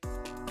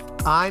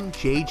I'm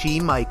J.G.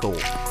 Michael,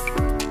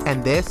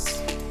 and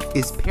this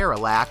is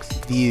Parallax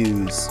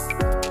Views.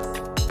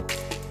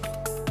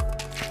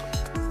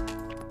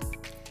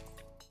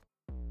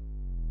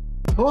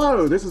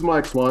 Hello, this is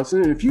Mike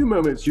Swanson. In a few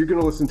moments, you're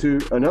going to listen to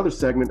another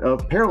segment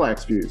of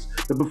Parallax Views.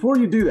 But before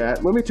you do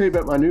that, let me tell you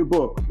about my new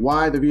book,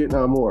 Why the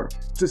Vietnam War.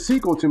 It's a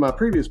sequel to my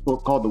previous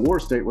book called The War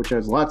State, which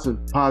has lots of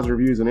positive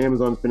reviews on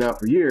Amazon. It's been out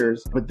for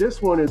years. But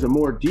this one is a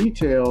more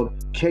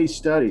detailed case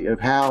study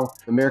of how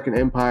the American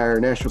empire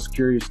and national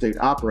security state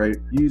operate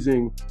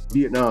using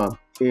Vietnam.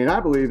 And I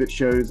believe it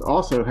shows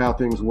also how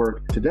things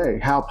work today,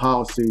 how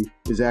policy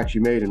is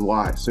actually made and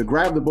why. So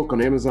grab the book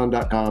on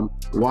Amazon.com,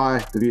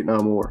 Why the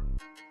Vietnam War.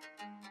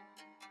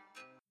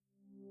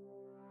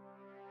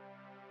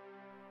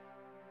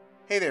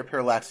 Hey there,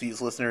 Parallax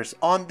Views listeners.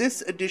 On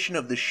this edition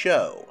of the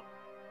show,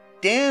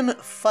 Dan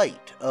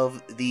Fite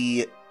of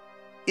the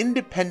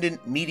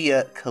independent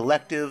media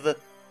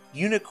collective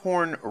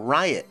Unicorn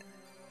Riot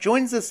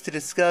joins us to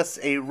discuss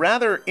a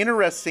rather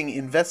interesting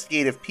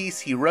investigative piece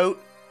he wrote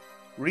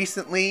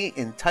recently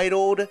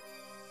entitled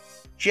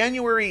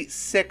January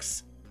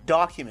 6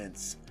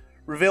 Documents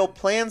Reveal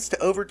Plans to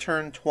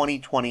Overturn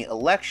 2020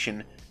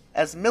 Election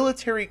as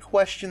Military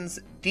Questions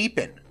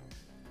Deepen.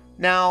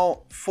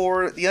 Now,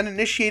 for the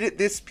uninitiated,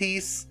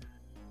 this,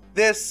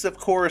 of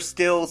course,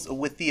 deals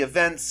with the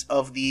events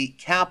of the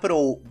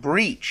Capitol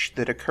breach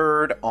that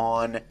occurred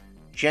on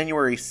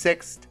January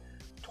 6th,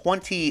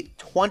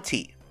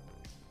 2020,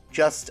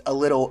 just a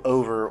little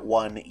over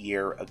 1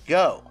 year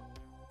ago.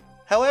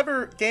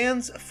 However,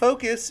 Dan's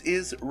focus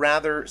is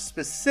rather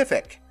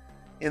specific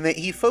in that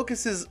he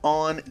focuses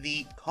on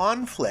the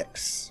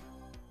conflicts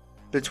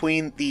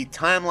between the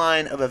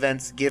timeline of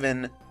events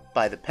given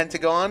by the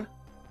Pentagon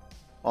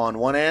on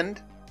one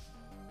end,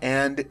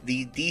 and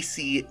the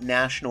DC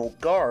National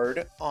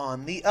Guard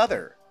on the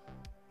other.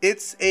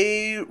 It's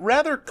a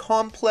rather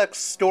complex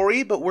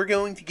story, but we're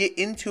going to get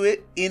into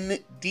it in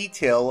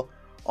detail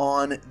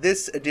on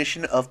this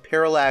edition of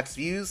Parallax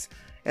Views,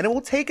 and it will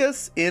take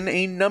us in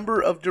a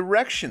number of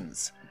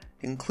directions,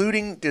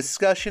 including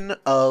discussion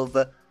of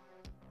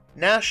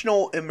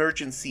national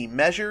emergency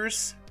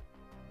measures,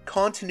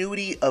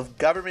 continuity of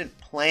government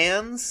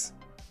plans,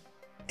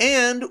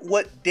 and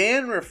what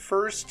Dan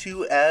refers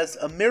to as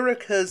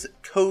America's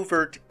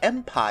covert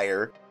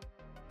empire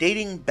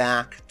dating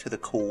back to the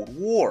Cold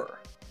War.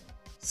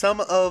 Some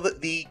of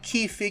the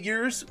key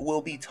figures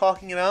we'll be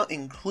talking about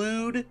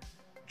include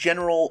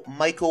General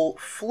Michael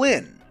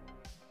Flynn,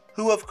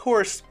 who of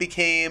course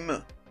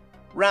became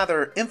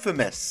rather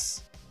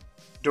infamous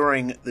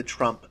during the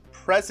Trump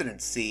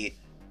presidency.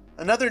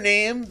 Another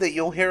name that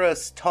you'll hear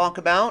us talk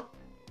about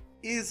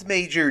is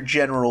Major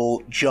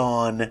General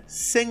John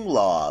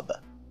Singlaub,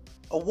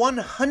 a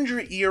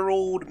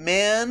 100-year-old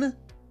man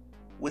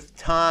with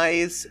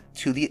ties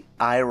to the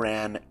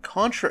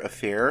Iran-Contra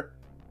affair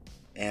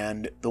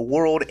and the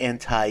World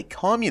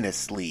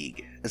Anti-Communist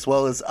League, as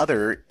well as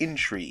other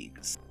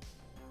intrigues.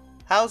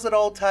 How's it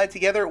all tied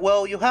together?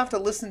 Well, you'll have to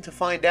listen to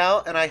find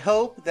out, and I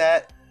hope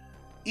that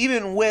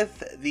even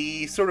with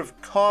the sort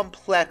of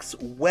complex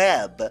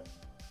web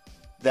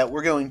that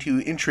we're going to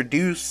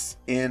introduce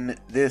in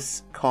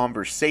this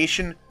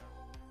conversation,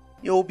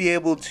 you'll be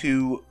able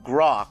to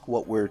grok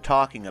what we're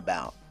talking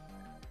about.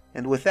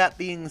 And with that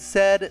being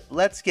said,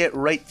 let's get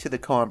right to the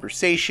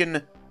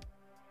conversation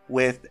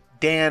with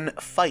Dan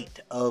Fite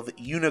of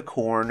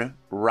Unicorn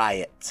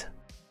Riot.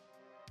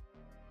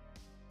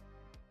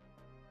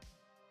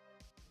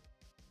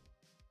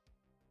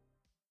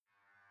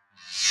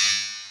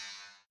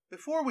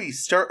 Before we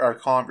start our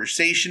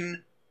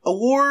conversation, a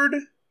word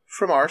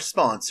from our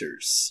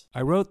sponsors.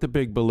 I wrote The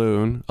Big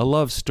Balloon, a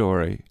love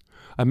story.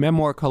 A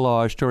memoir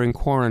collage during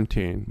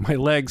quarantine. My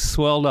legs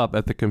swelled up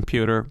at the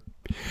computer.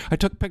 I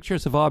took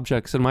pictures of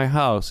objects in my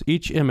house.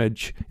 Each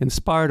image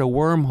inspired a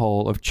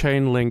wormhole of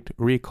chain-linked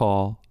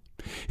recall.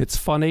 It's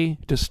funny,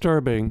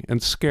 disturbing,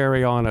 and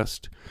scary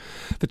honest.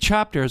 The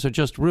chapters are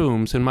just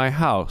rooms in my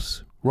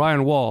house.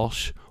 Ryan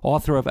Walsh,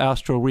 author of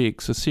Astral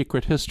Reeks, A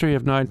Secret History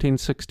of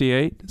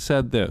 1968,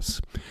 said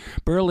this: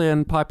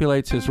 Berlin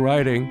populates his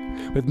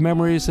writing with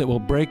memories that will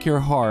break your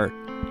heart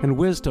and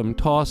wisdom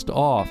tossed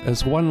off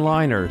as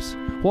one-liners.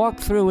 Walk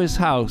through his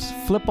house,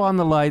 flip on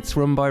the lights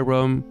room by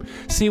room,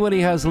 see what he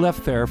has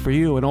left there for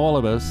you and all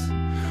of us.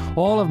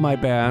 All of my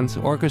bands,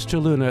 Orchestra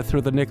Luna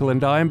through the Nickel and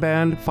Dime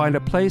Band, find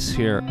a place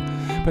here.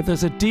 But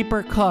there's a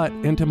deeper cut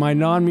into my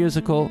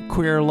non-musical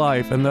queer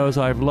life and those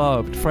I've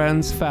loved.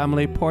 Friends,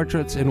 family,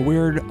 portraits, and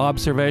weird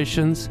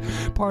observations.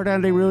 Part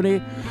Andy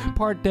Rooney,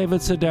 part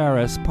David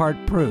Sedaris, part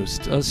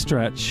Proust. A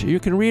stretch.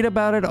 You can read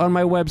about it on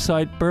my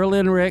website,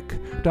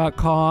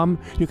 berlinrick.com.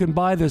 You can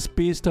buy this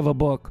beast of a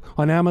book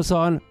on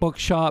Amazon,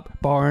 Bookshop,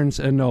 Barnes,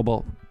 and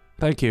Noble.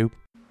 Thank you.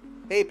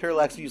 Hey,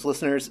 Parallax Views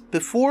listeners.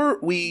 Before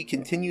we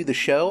continue the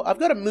show, I've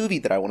got a movie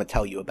that I want to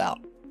tell you about.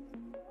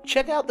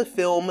 Check out the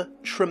film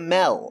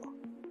Trammell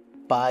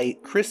by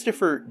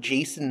Christopher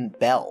Jason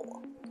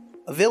Bell,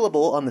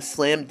 available on the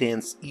Slam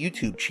Dance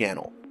YouTube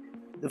channel.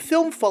 The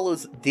film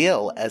follows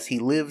Dale as he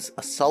lives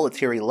a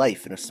solitary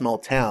life in a small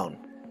town,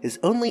 his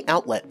only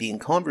outlet being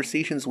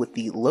conversations with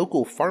the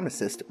local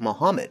pharmacist,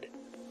 Muhammad.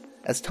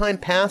 As time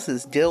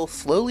passes, Dill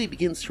slowly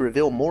begins to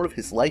reveal more of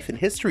his life and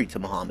history to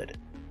Muhammad.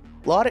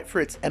 Lauded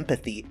for its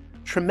empathy,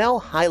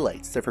 Trammell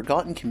highlights the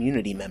forgotten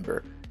community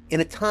member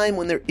in a time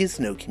when there is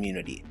no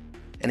community,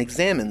 and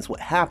examines what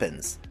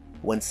happens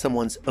when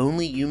someone's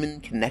only human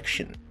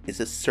connection is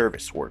a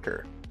service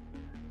worker.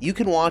 You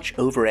can watch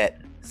over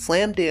at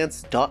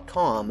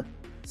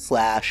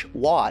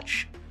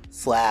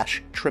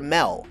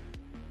slamdance.com/watch/Trammell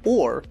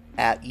or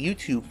at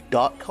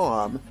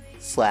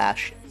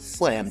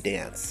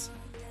youtube.com/slamdance.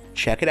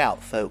 Check it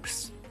out,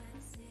 folks.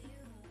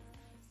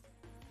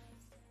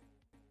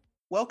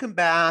 Welcome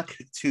back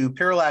to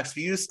Parallax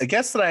Views, a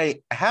guest that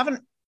I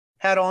haven't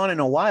had on in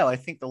a while. I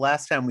think the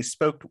last time we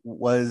spoke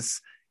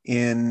was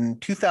in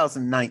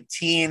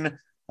 2019.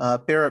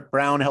 Barrett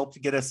Brown helped to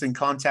get us in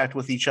contact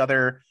with each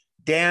other.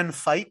 Dan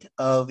Fite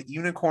of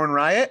Unicorn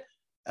Riot.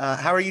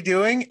 How are you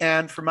doing?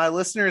 And for my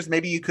listeners,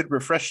 maybe you could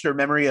refresh their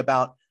memory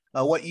about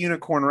what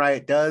Unicorn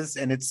Riot does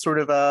and its sort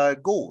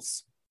of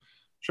goals.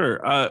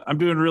 Sure. I'm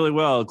doing really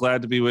well.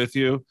 Glad to be with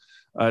you.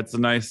 It's a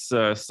nice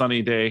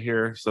sunny day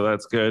here, so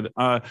that's good.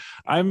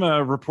 I'm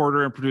a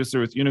reporter and producer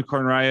with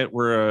Unicorn Riot.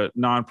 We're a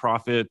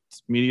nonprofit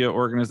media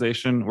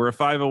organization. We're a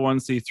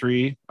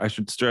 501c3. I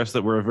should stress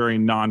that we're a very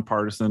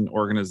nonpartisan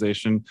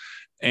organization.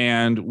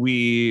 And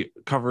we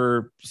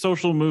cover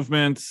social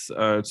movements,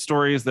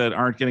 stories that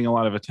aren't getting a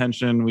lot of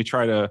attention. We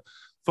try to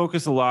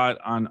focus a lot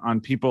on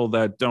people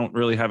that don't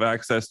really have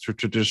access to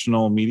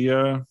traditional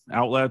media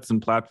outlets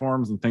and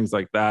platforms and things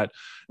like that.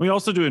 We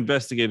also do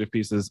investigative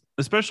pieces,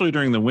 especially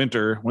during the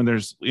winter when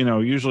there's,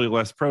 usually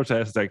less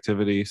protest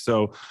activity.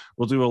 So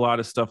we'll do a lot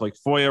of stuff like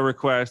FOIA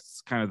requests,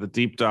 kind of the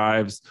deep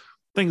dives,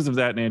 things of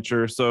that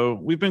nature. So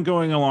we've been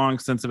going along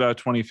since about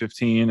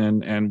 2015,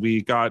 and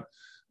we got,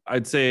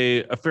 I'd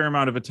say, a fair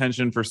amount of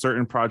attention for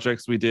certain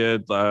projects we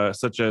did,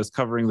 such as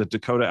covering the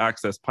Dakota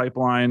Access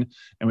Pipeline.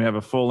 And we have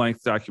a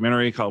full-length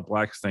documentary called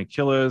Black Snake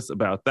Killers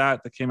about that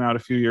came out a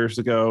few years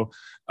ago.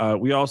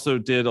 We also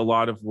did a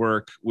lot of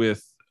work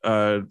with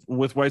white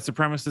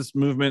supremacist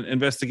movement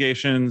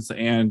investigations.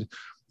 And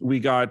we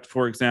got,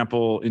 for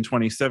example, in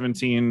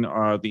 2017,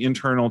 the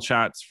internal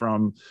chats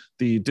from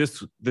the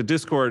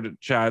Discord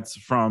chats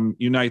from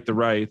Unite the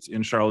Right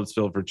in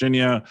Charlottesville,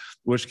 Virginia,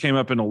 which came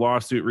up in a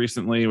lawsuit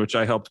recently, which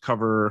I helped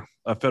cover,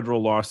 a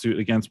federal lawsuit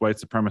against white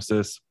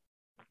supremacists.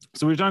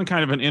 So we've done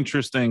kind of an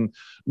interesting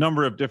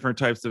number of different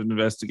types of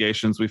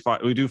investigations. We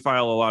do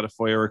file a lot of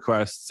FOIA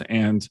requests.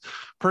 And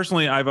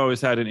personally, I've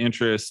always had an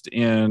interest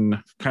in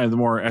kind of the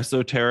more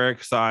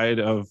esoteric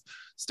side of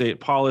state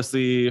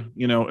policy,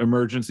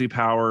 emergency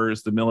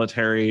powers, the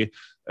military.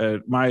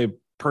 My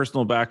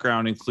personal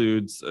background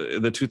includes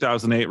the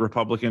 2008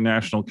 Republican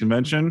National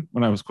Convention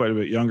when I was quite a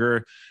bit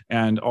younger,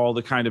 and all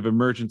the kind of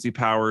emergency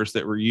powers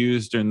that were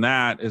used in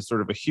that is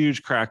sort of a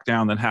huge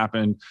crackdown that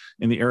happened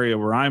in the area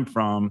where I'm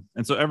from.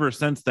 And so ever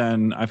since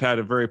then, I've had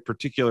a very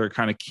particular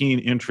kind of keen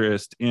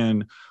interest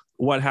in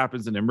what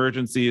happens in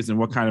emergencies and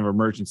what kind of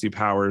emergency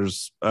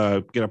powers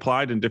get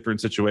applied in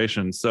different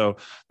situations. So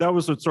that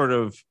was what sort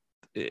of,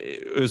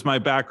 it was my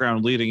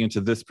background leading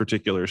into this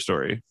particular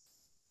story.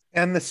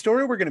 And the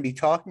story we're going to be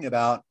talking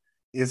about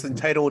is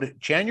entitled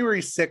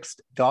January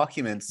 6th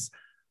Documents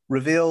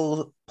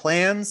Reveal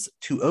Plans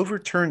to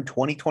Overturn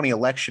 2020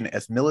 Election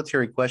as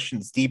Military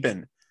Questions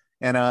Deepen.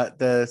 And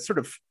the sort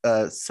of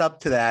sub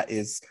to that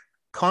is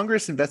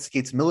Congress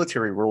investigates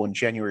military role in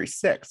January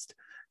 6th.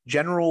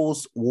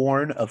 Generals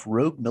warn of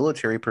rogue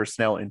military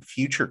personnel in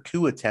future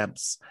coup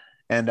attempts.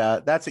 And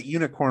that's at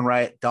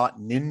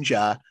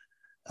unicornriot.ninja.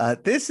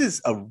 This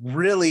is a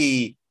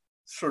really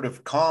sort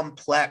of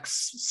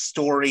complex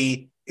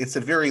story. It's a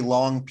very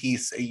long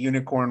piece, a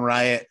Unicorn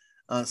Riot.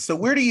 So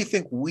where do you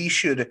think we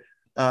should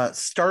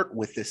start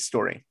with this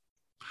story?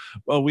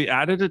 Well, we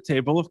added a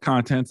table of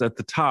contents at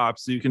the top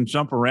so you can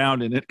jump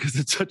around in it because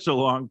it's such a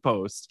long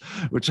post,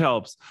 which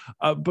helps.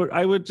 But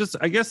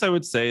I guess I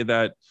would say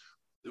that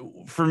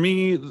for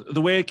me,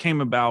 the way it came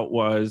about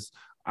was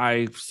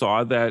I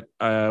saw that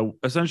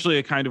essentially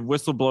a kind of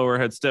whistleblower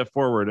had stepped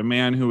forward, a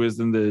man who was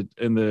in the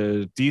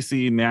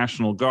DC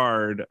National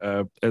Guard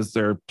as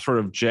their sort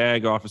of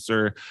JAG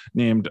officer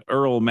named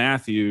Earl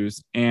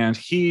Matthews, and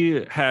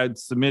he had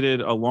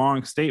submitted a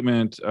long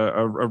statement,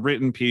 a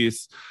written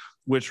piece,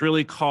 which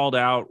really called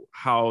out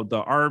how the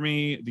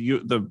Army,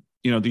 the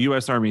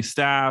U.S. Army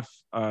staff,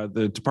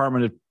 the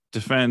Department of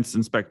Defense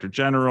Inspector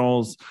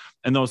Generals,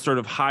 and those sort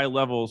of high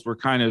levels were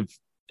kind of,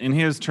 in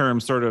his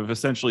terms, sort of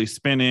essentially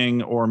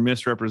spinning or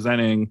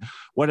misrepresenting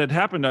what had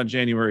happened on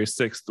January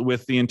 6th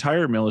with the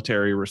entire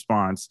military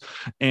response.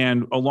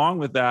 And along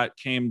with that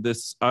came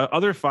this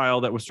other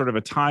file that was sort of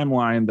a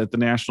timeline that the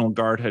National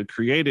Guard had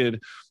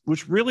created,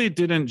 which really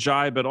didn't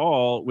jibe at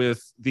all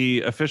with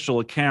the official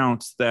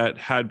accounts that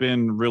had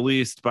been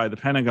released by the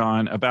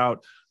Pentagon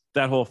about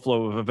that whole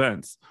flow of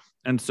events.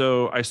 And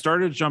so I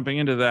started jumping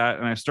into that,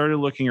 and I started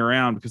looking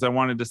around because I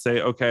wanted to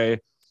say, okay,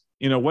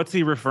 what's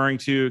he referring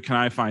to? Can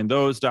I find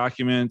those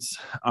documents?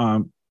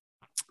 And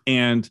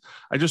And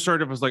I just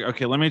sort of was like,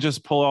 okay, let me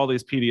just pull all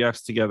these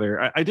PDFs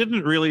together. I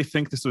didn't really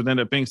think this would end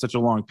up being such a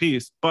long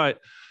piece, but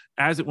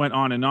as it went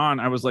on and on,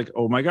 I was like,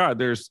 oh my God,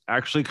 there's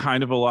actually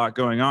kind of a lot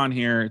going on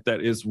here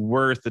that is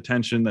worth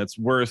attention, that's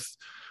worth,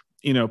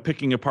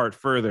 picking apart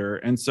further.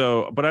 And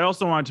so, but I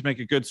also wanted to make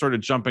a good sort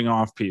of jumping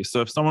off piece.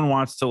 So if someone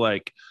wants to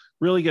like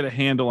really get a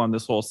handle on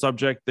this whole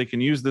subject, they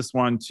can use this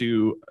one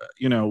to,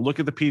 look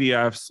at the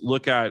PDFs,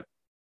 look at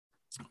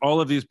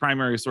all of these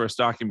primary source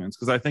documents,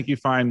 because I think you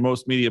find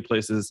most media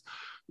places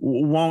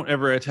won't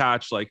ever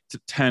attach like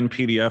 10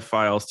 PDF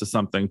files to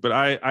something. But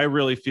I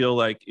really feel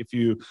like if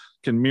you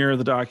can mirror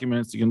the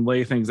documents, you can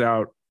lay things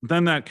out,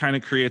 then that kind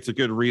of creates a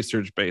good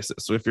research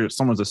basis. So if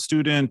someone's a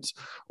student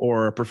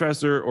or a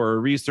professor or a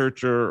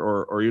researcher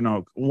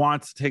or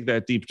wants to take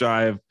that deep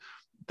dive,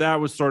 that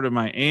was sort of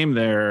my aim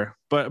there.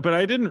 But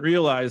I didn't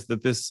realize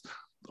that this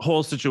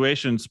whole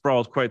situation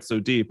sprawled quite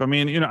so deep. I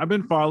mean, I've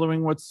been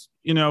following what's,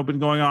 been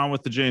going on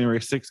with the January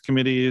 6th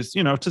committees,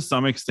 to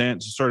some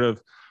extent, just sort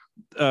of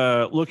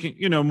looking,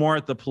 more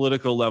at the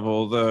political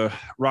level, the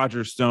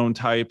Roger Stone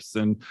types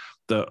and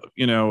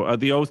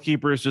the Oath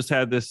Keepers just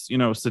had this,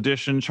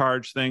 sedition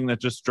charge thing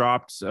that just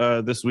dropped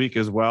this week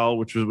as well,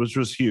 which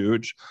was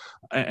huge.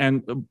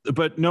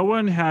 But no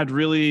one had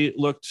really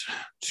looked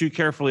too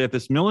carefully at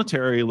this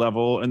military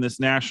level and this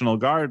National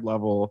Guard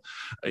level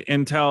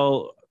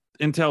until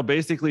this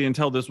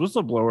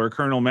whistleblower,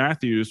 Colonel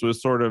Matthews,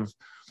 was sort of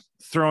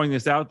throwing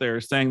this out there,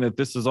 saying that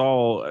this is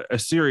all a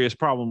serious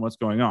problem, what's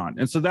going on.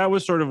 And so that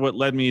was sort of what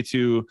led me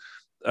to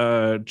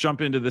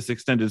jump into this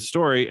extended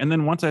story. And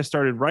then once I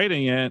started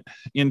writing it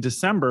in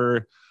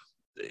December,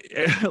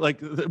 like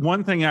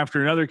one thing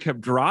after another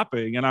kept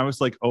dropping. And I was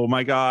like, oh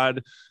my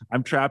God,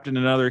 I'm trapped in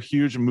another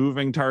huge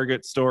moving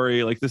target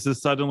story. Like this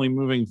is suddenly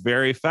moving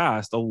very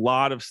fast. A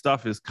lot of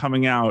stuff is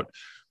coming out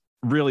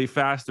really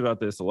fast about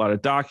this, a lot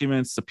of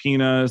documents,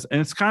 subpoenas, and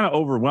it's kind of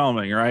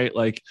overwhelming, right?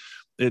 Like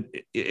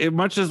it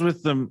much as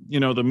with the,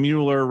 the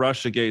Mueller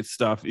Russiagate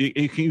stuff,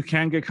 you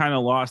can get kind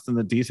of lost in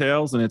the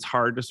details and it's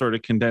hard to sort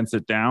of condense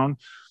it down.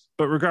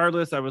 But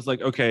regardless, I was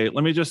like, okay,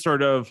 let me just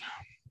sort of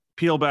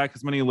peel back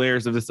as many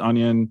layers of this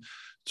onion,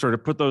 sort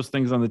of put those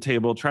things on the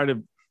table, try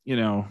to,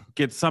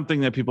 get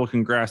something that people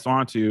can grasp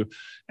onto.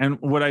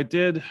 And what I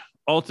did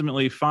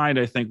ultimately find,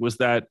 I think, was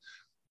that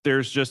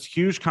there's just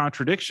huge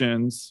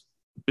contradictions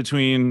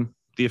between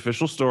the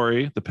official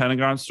story, the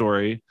Pentagon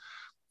story,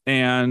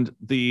 and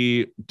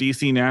the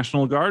DC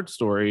National Guard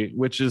story,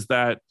 which is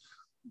that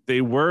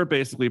they were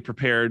basically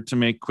prepared to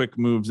make quick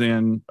moves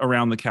in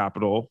around the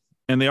Capitol,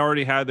 and they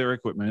already had their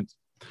equipment,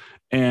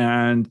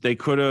 and they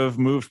could have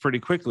moved pretty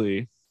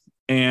quickly.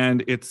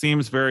 And it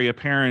seems very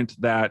apparent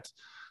that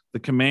the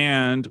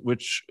command,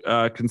 which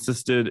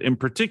consisted in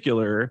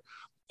particular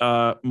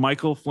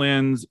Michael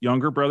Flynn's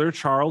younger brother,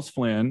 Charles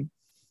Flynn,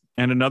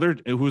 and another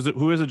who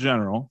is a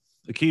general,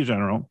 a key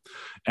general,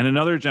 and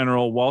another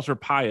general, Walter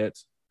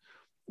Pyatt,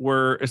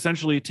 were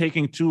essentially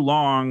taking too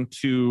long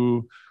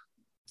to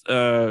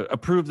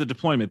approve the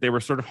deployment. They were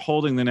sort of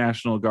holding the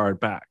National Guard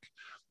back.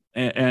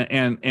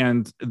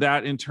 And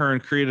that in turn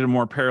created a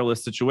more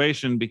perilous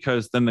situation,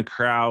 because then the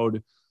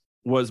crowd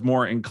was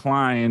more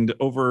inclined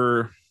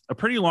over a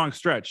pretty long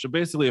stretch. So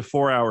basically a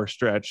 4-hour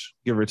stretch,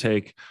 give or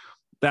take,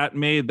 that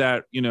made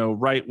that,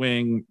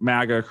 right-wing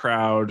MAGA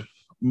crowd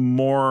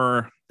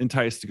more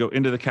enticed to go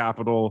into the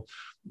Capitol.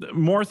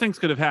 More things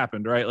could have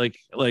happened, right? Like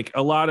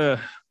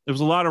there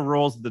was a lot of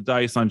rolls of the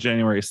dice on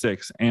January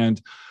 6th.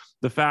 And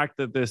the fact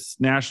that this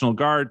National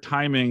Guard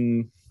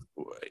timing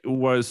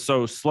was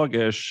so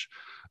sluggish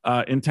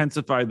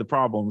intensified the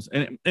problems.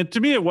 And to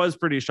me, it was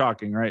pretty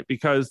shocking, right?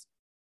 Because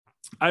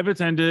I've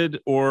attended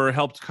or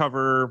helped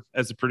cover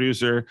as a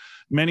producer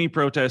many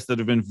protests that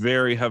have been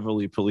very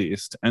heavily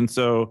policed. And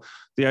so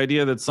the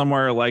idea that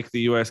somewhere like the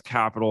US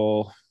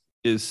Capitol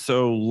is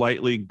so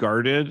lightly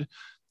guarded,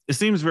 it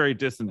seems very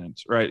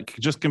dissonant, right?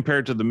 Just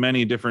compared to the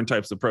many different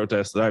types of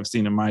protests that I've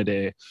seen in my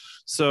day.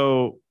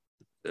 So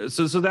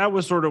that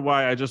was sort of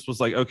why I just was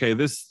like, okay,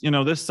 this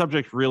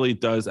subject really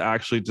does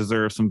actually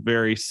deserve some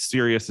very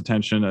serious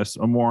attention,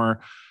 a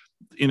more,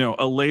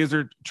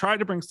 try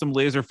to bring some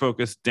laser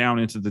focus down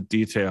into the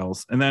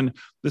details. And then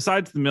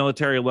besides the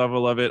military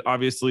level of it,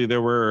 obviously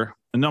there were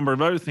a number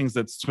of other things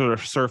that sort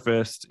of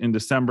surfaced in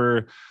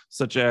December,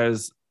 such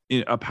as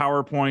a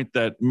PowerPoint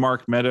that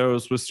Mark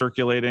Meadows was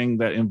circulating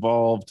that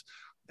involved.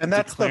 And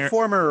that's the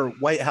former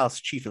White House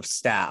chief of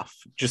staff,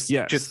 just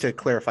to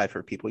clarify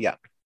for people. Yeah.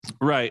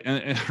 Right.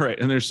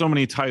 And there's so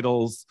many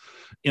titles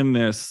in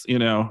this,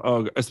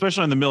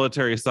 especially on the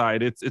military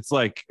side. It's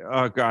like,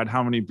 oh God,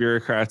 how many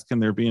bureaucrats can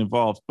there be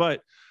involved?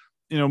 But,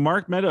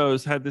 Mark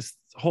Meadows had this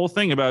whole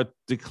thing about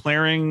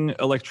declaring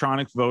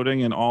electronic voting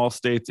in all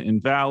states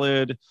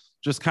invalid,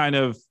 just kind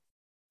of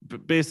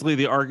basically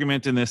the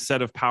argument in this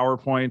set of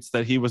PowerPoints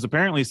that he was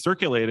apparently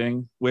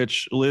circulating,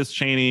 which Liz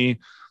Cheney,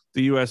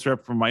 the U.S.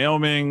 rep from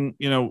Wyoming,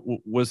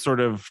 was sort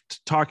of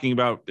talking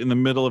about in the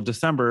middle of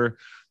December.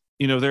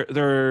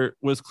 There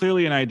was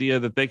clearly an idea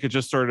that they could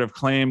just sort of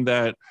claim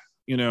that,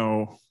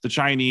 the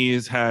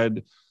Chinese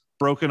had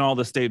broken all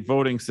the state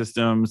voting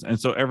systems, and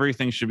so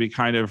everything should be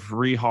kind of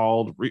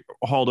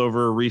hauled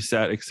over,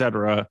 reset,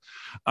 etc.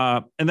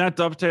 And that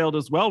dovetailed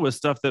as well with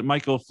stuff that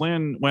Michael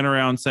Flynn went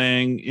around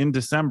saying in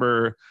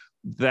December,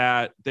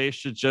 that they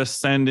should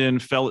just send in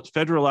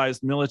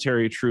federalized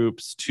military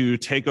troops to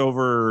take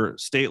over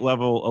state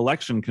level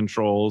election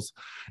controls,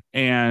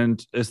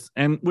 and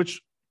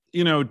which,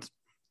 you know,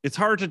 it's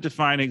hard to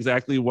define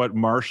exactly what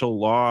martial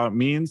law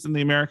means in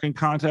the American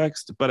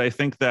context, but I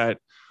think that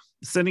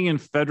sending in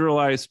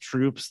federalized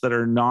troops that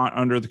are not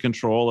under the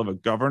control of a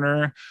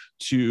governor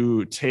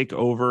to take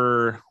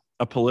over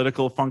a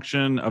political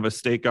function of a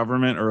state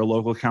government or a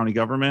local county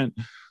government,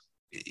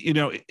 you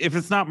know, if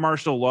it's not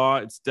martial law,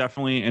 it's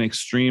definitely an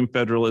extreme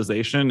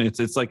federalization.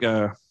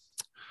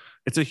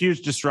 It's a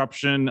huge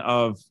disruption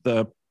of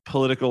the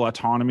political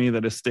autonomy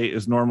that a state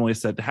is normally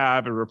said to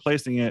have, and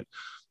replacing it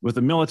with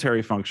a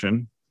military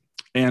function.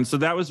 And so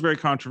that was very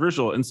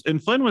controversial.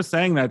 And Flynn was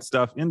saying that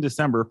stuff in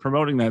December,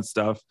 promoting that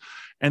stuff.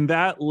 And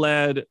that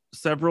led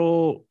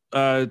several,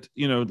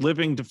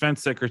 living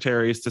defense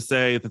secretaries to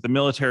say that the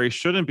military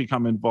shouldn't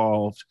become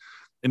involved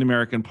in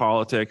American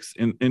politics,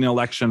 in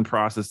election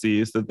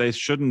processes, that they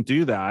shouldn't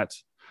do that.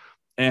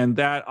 And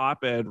that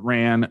op-ed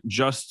ran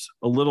just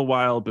a little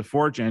while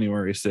before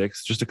January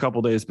 6th, just a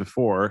couple days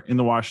before, in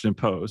the Washington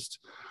Post.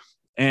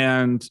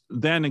 And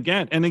then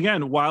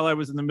again, while I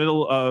was in the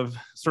middle of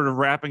sort of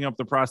wrapping up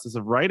the process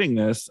of writing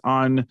this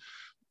on,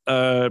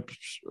 I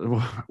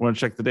want to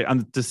check the date,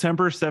 on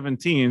December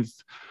 17th,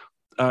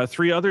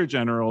 three other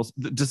generals,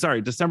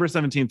 December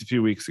 17th, a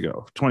few weeks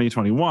ago,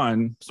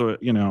 2021. So,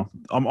 you know,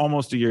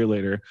 almost a year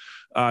later,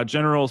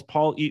 Generals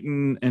Paul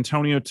Eaton,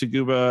 Antonio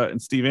Taguba,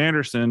 and Steve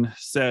Anderson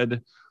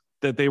said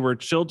that they were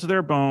chilled to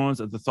their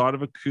bones at the thought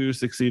of a coup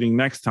succeeding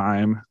next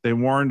time. They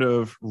warned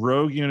of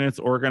rogue units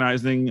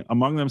organizing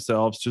among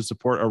themselves to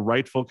support a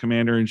rightful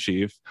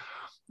commander-in-chief,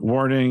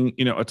 warning,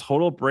 you know, a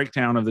total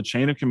breakdown of the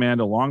chain of command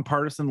along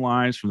partisan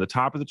lines from the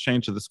top of the chain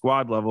to the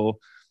squad level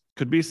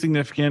could be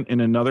significant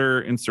in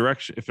another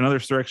insurrection, if another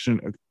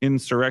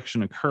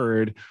insurrection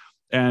occurred.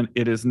 And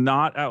it is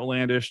not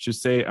outlandish to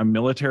say a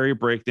military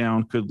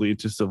breakdown could lead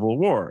to civil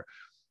war,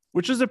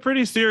 which is a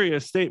pretty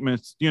serious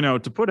statement, you know,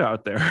 to put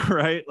out there,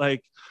 right?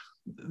 Like,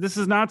 this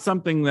is not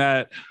something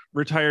that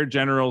retired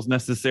generals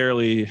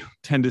necessarily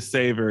tend to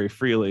say very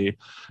freely.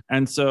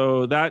 And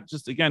so that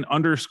just, again,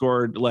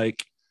 underscored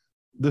like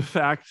the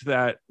fact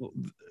that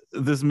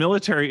this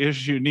military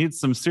issue needs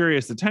some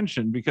serious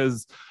attention,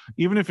 because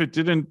even if it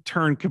didn't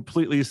turn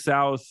completely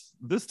south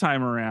this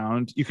time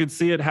around, you could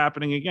see it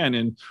happening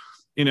again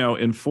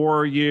in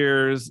 4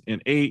 years,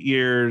 in 8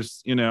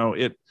 years. You know,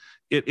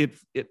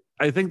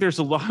 I think there's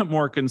a lot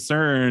more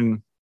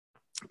concern,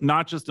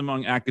 not just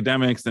among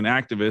academics and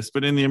activists,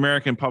 but in the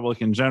American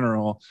public in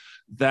general,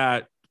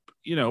 that,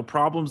 you know,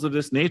 problems of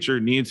this nature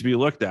need to be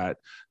looked at.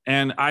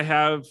 And I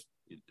have,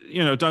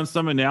 you know, done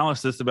some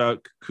analysis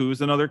about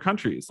coups in other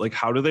countries. Like,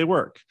 how do they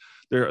work?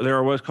 There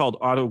are what's called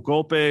auto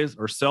golpes,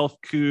 or self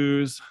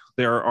coups.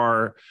 There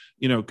are,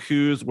 you know,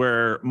 coups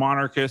where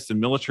monarchists and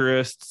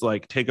militarists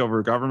like take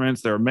over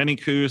governments. There are many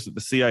coups that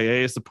the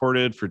CIA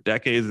supported for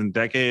decades and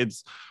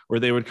decades, where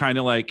they would kind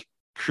of like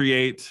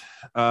create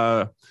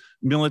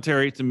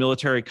military to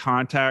military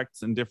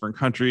contacts in different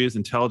countries,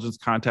 intelligence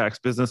contacts,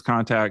 business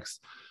contacts.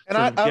 And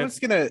I was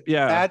going to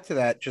add to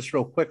that just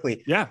real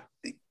quickly. Yeah.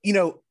 You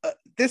know,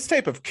 this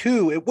type of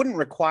coup, it wouldn't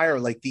require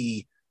like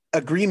the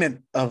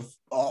agreement of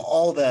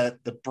all the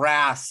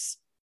brass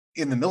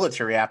in the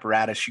military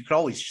apparatus. You could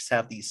always just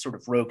have these sort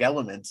of rogue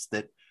elements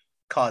that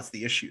cause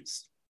the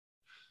issues.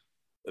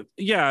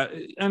 Yeah.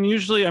 And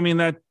usually, I mean,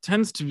 that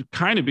tends to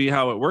kind of be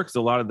how it works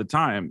a lot of the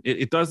time.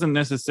 It doesn't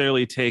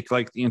necessarily take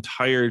like the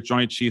entire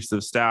Joint Chiefs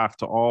of Staff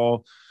to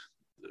all,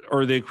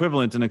 or the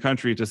equivalent in a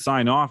country, to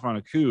sign off on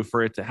a coup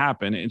for it to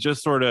happen. It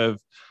just sort of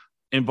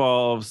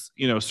involves,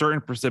 you know, certain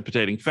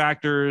precipitating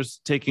factors,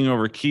 taking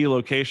over key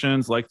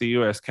locations like the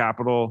U.S.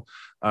 Capitol.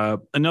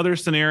 Another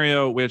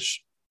scenario,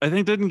 which I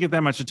think didn't get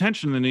that much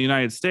attention in the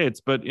United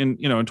States, but in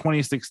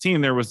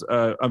 2016, there was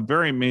a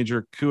very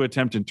major coup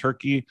attempt in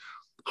Turkey.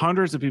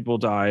 Hundreds of people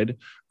died.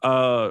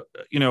 A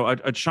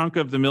chunk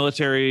of the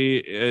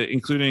military,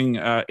 including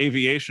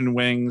aviation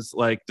wings,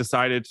 like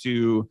decided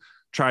to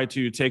try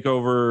to take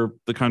over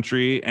the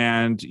country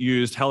and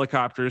used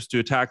helicopters to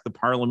attack the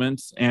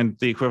parliament and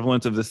the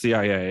equivalent of the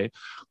CIA.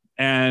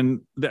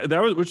 And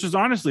that was, which is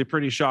honestly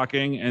pretty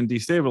shocking and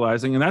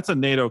destabilizing. And that's a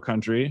NATO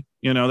country.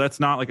 You know, that's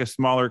not like a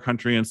smaller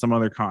country in some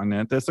other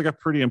continent. That's like a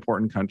pretty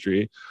important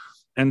country.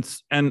 And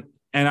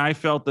I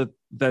felt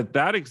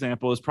that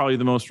example is probably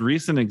the most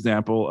recent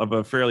example of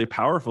a fairly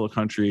powerful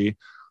country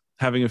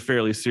having a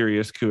fairly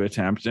serious coup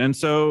attempt. And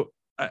so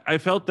I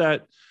felt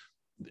that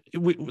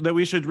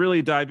we should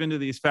really dive into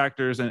these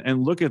factors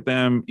and look at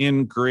them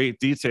in great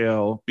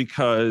detail,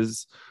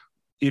 because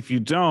if you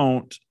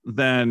don't,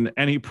 then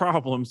any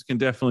problems can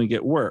definitely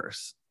get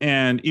worse.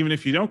 And even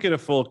if you don't get a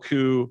full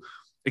coup,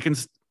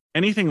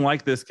 anything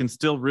like this can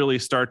still really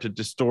start to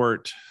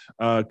distort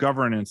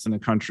governance in a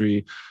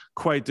country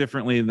quite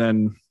differently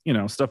than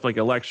stuff like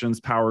elections,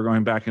 power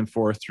going back and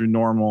forth through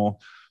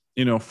normal,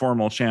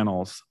 formal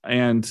channels.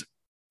 And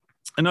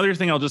another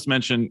thing I'll just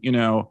mention,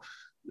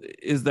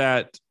 is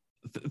that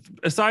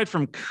aside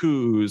from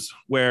coups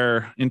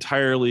where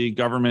entirely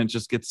government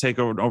just gets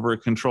taken over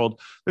and controlled,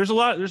 there's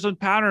a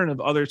pattern of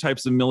other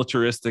types of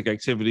militaristic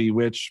activity,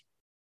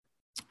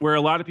 where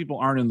a lot of people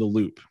aren't in the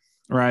loop,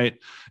 right?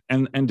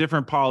 And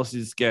different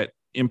policies get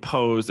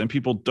imposed and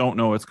people don't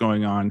know what's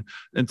going on.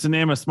 And to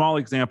name a small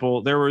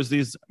example, there was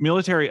these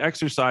military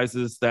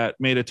exercises that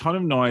made a ton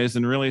of noise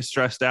and really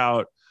stressed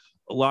out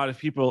a lot of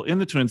people in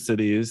the Twin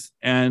Cities.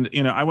 And,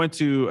 I went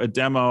to a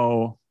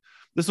demo.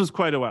 This was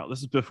quite a while. This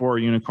is before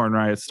Unicorn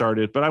Riot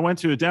started, but I went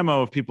to a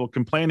demo of people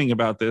complaining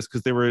about this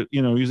because they were,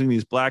 using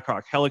these Black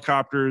Hawk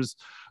helicopters,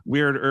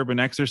 weird urban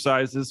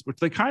exercises, which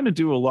they kind of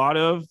do a lot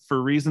of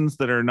for reasons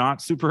that are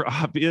not super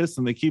obvious,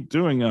 and they keep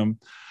doing them.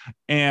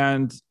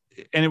 And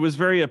it was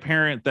very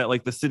apparent that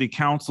like the city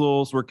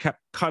councils were kept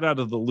cut out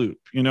of the loop.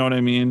 You know what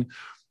I mean?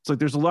 It's like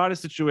there's a lot of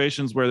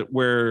situations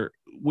where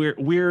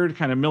weird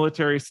kind of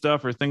military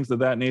stuff or things of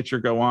that nature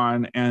go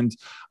on, and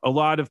a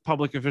lot of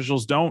public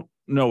officials don't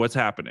know what's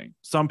happening.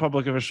 Some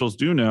public officials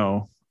do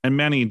know, and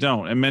many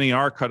don't, and many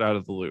are cut out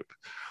of the loop.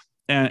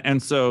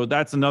 And so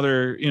that's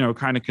another,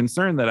 kind of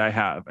concern that I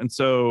have. And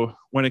so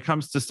when it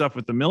comes to stuff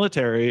with the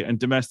military and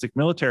domestic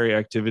military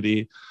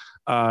activity,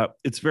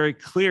 it's very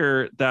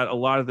clear that a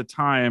lot of the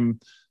time,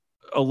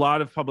 a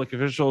lot of public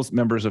officials,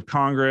 members of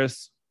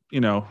Congress,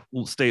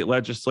 state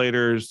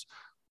legislators,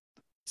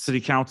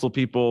 city council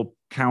people,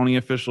 county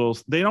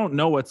officials, they don't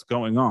know what's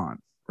going on,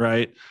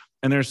 right?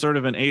 And there's sort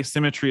of an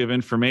asymmetry of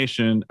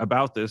information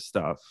about this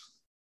stuff.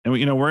 And,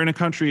 we're in a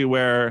country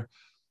where,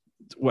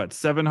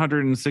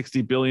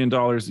 $760 billion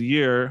a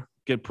year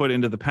get put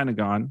into the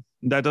Pentagon.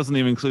 That doesn't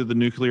even include the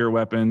nuclear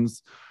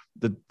weapons,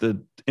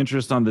 the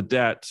interest on the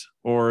debt,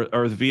 or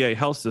the VA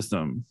health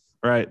system,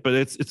 right? But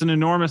it's an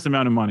enormous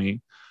amount of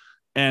money,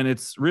 and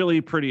it's really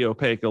pretty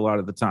opaque a lot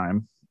of the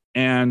time.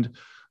 And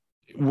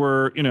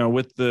we're,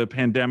 with the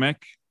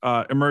pandemic,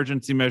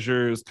 emergency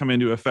measures come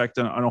into effect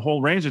on a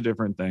whole range of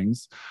different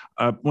things.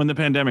 When the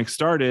pandemic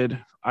started,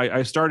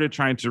 I started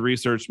trying to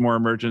research more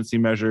emergency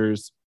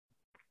measures,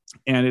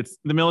 and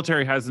the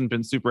military hasn't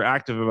been super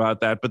active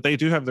about that, but they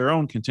do have their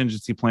own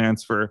contingency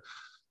plans for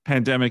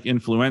pandemic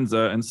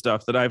influenza and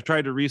stuff that I've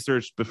tried to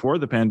research before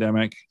the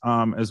pandemic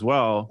as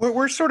well.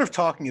 We're sort of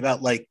talking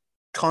about like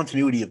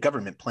continuity of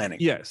government planning.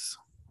 Yes.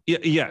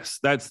 Yes,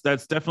 that's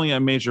definitely a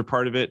major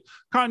part of it.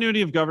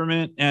 Continuity of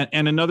government.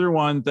 And another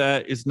one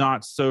that is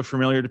not so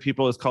familiar to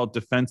people is called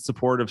Defense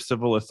Support of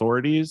Civil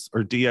Authorities,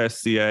 or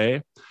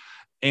DSCA.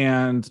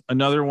 And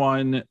another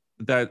one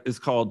that is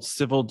called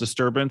Civil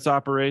Disturbance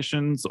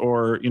Operations,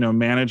 or,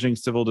 managing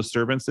civil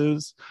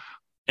disturbances.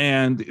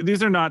 And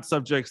these are not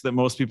subjects that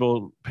most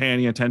people pay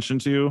any attention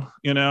to,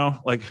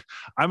 like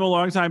I'm a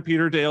longtime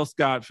Peter Dale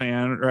Scott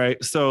fan,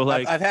 right? So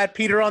like I've had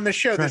Peter on the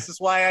show. This is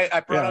why I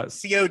brought up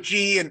COG.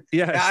 And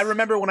I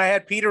remember when I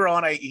had Peter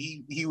on,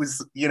 he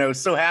was,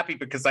 so happy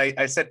because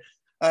I said,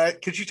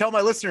 could you tell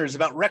my listeners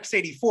about Rex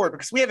 84?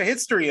 Because we have a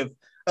history of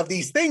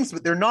these things,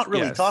 but they're not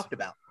really talked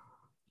about.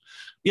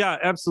 Yeah,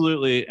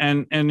 absolutely.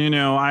 And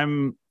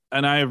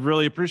I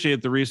really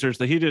appreciate the research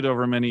that he did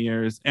over many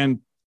years.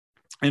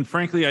 And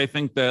frankly, I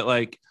think that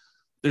like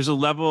there's a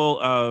level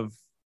of,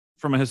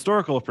 from a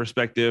historical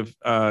perspective,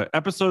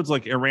 episodes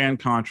like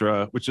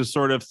Iran-Contra, which is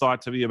sort of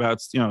thought to be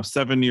about,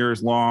 7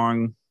 years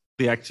long,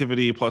 the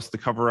activity plus the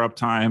cover-up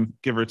time,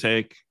 give or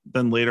take,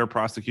 then later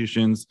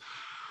prosecutions.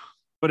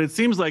 But it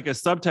seems like a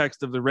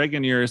subtext of the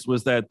Reagan years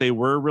was that they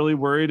were really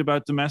worried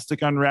about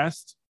domestic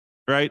unrest,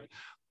 right?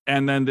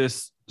 And then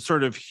this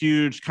sort of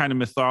huge kind of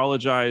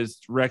mythologized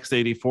Rex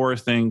 84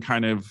 thing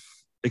kind of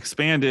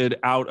expanded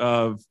out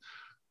of,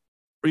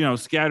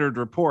 scattered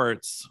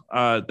reports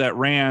that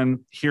ran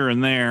here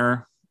and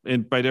there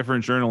by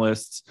different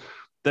journalists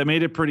that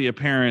made it pretty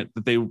apparent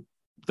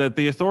that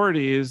the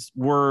authorities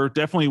were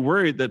definitely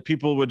worried that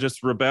people would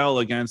just rebel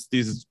against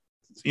these,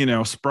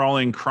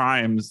 sprawling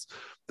crimes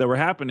that were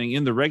happening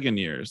in the Reagan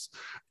years.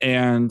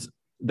 And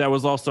that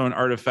was also an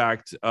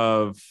artifact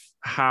of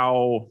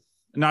how,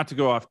 not to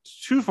go off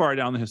too far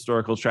down the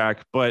historical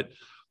track, but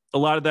a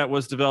lot of that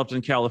was developed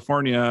in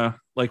California,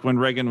 like when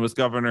Reagan was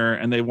governor,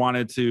 and they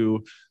wanted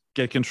to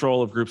get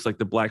control of groups like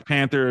the Black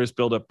Panthers,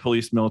 build up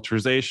police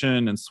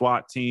militarization and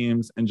SWAT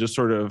teams, and just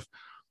sort of,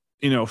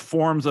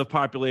 forms of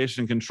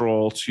population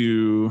control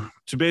to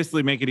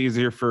basically make it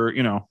easier for,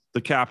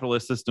 the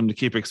capitalist system to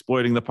keep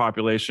exploiting the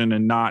population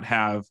and not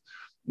have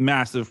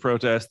massive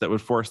protests that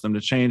would force them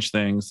to change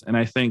things. And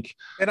I think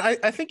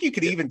you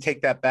could even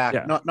take that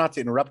back, not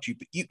to interrupt you,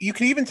 but you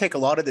could even take a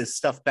lot of this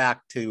stuff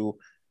back to,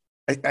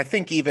 I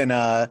think even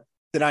the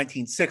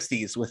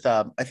 1960s with,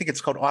 I think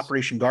it's called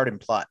Operation Garden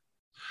Plot.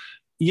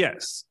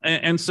 Yes.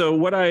 And so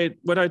what I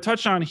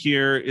touch on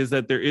here is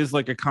that there is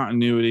like a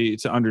continuity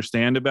to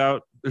understand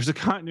about. There's a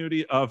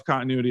continuity of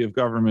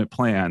government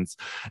plans.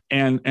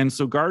 And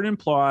so Garden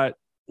Plot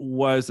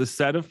was a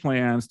set of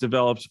plans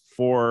developed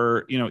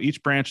for,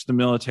 each branch of the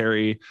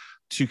military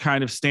to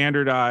kind of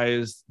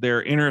standardize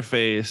their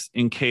interface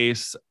in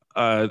case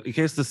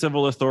the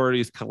civil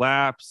authorities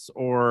collapse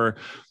or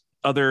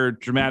other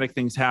dramatic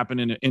things happen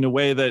in a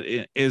way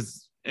that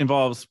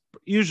involves,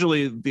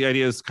 usually the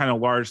idea is kind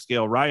of large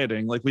scale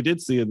rioting, like we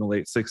did see in the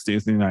late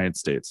 60s in the United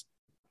States.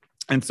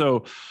 And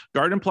so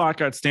Garden Plot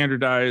got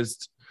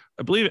standardized,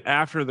 I believe,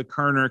 after the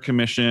Kerner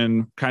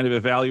Commission kind of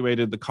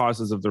evaluated the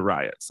causes of the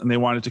riots, and they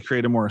wanted to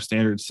create a more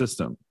standard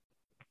system.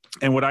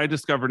 And what I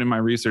discovered in my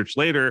research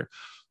later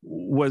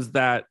was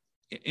that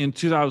in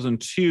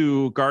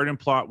 2002, Garden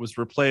Plot was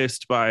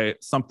replaced by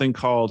something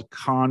called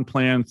Con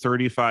Plan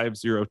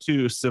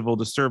 3502, Civil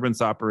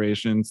Disturbance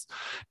Operations.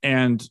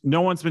 And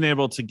no one's been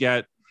able to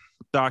get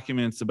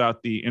documents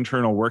about the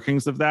internal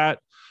workings of that.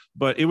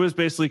 But it was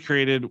basically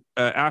created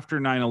after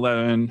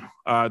 9/11.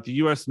 The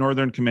U.S.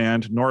 Northern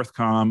Command,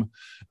 NORTHCOM,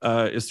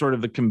 is sort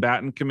of the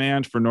combatant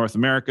command for North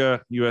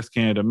America, U.S.,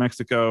 Canada,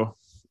 Mexico.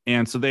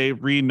 And so they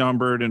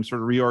renumbered and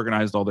sort of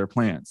reorganized all their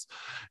plans.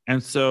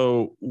 And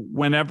so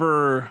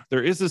whenever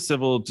there is a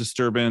civil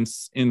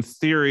disturbance, in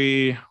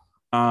theory,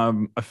 a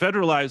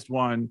federalized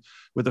one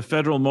with a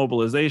federal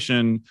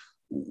mobilization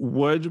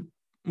would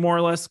more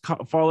or less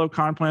follow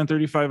Con Plan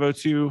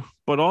 3502,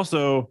 but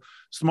also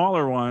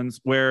smaller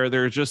ones where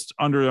they're just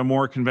under a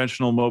more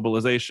conventional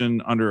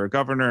mobilization under a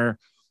governor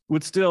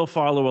would still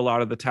follow a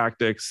lot of the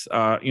tactics,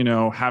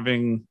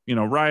 having,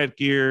 riot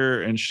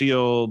gear and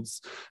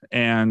shields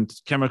and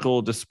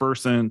chemical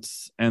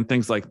dispersants and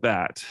things like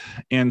that.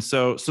 And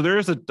so there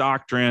is a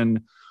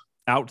doctrine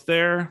out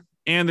there,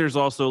 and there's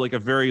also like a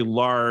very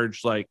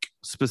large, like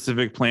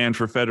specific plan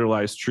for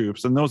federalized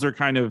troops. And those are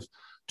kind of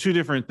two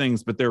different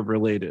things, but they're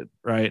related,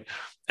 right?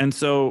 And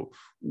so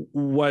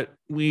what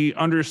we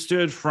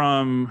understood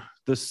from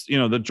this,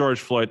 the George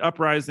Floyd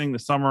uprising, the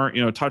summer,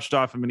 touched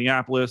off in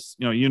Minneapolis,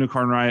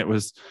 Unicorn Riot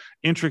was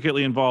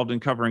intricately involved in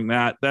covering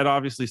that. That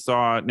obviously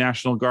saw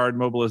National Guard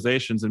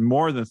mobilizations in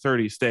more than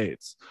 30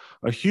 states,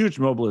 a huge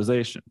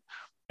mobilization.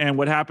 And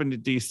what happened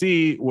in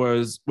DC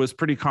was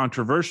pretty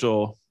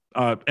controversial.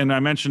 And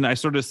I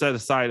sort of set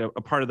aside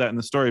a part of that in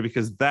the story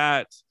because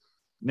that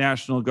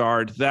National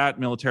Guard, that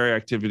military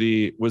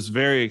activity was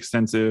very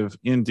extensive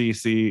in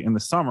DC in the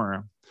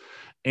summer.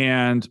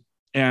 And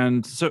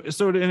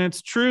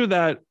it's true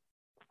that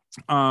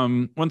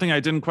one thing I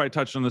didn't quite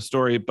touch on the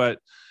story, but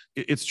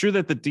it's true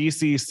that the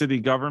DC city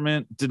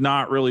government did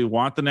not really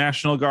want the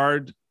National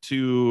Guard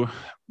to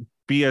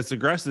be as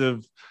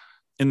aggressive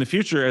in the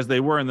future as they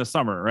were in the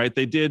summer, right?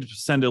 They did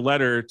send a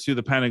letter to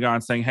the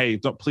Pentagon saying, hey,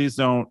 please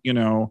don't,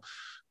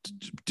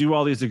 do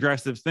all these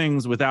aggressive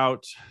things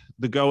without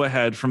the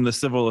go-ahead from the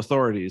civil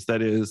authorities.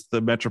 That is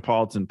the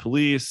Metropolitan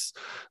Police,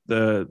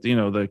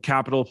 the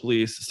Capitol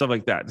Police, stuff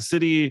like that. The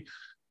city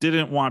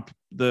didn't want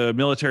the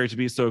military to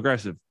be so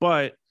aggressive.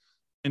 But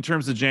in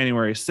terms of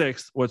January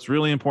 6th, what's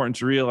really important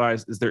to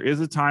realize is there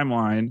is a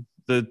timeline.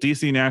 The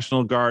DC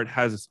National Guard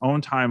has its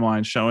own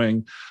timeline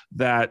showing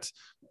that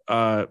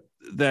the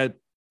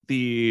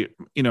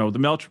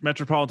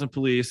Metropolitan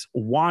Police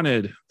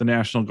wanted the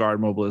National Guard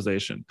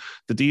mobilization.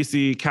 The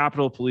DC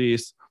Capitol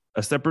Police,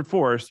 a separate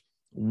force,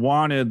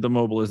 wanted the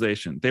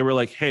mobilization. They were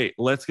like, hey,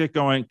 let's get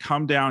going,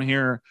 come down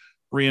here,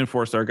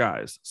 reinforce our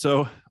guys.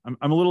 So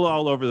I'm a little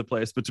all over the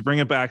place, but to bring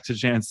it back to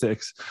Jan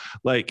 6,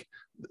 like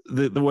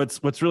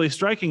what's really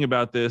striking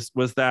about this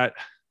was that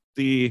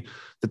the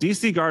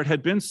DC Guard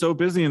had been so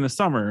busy in the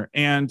summer,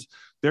 and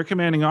their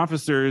commanding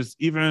officers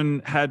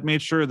even had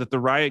made sure that the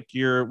riot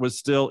gear was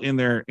still in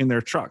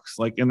their trucks,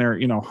 like in their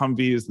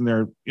Humvees and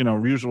their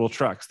usual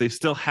trucks. They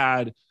still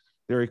had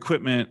their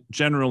equipment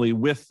generally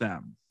with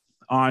them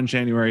on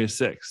January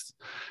 6th.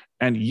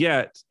 And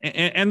yet,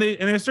 and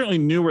they certainly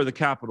knew where the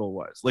Capitol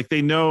was. Like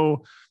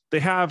they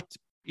have,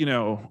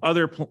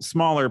 other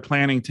smaller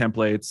planning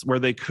templates where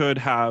they could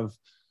have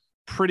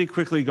pretty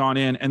quickly gone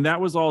in, and that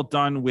was all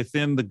done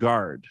within the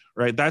Guard,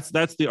 right? That's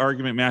the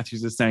argument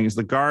Matthews is saying, is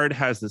the Guard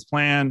has this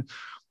plan.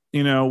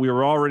 We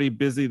were already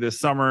busy this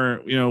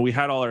summer. We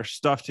had all our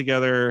stuff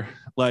together.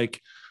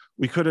 Like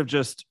we could have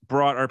just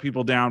brought our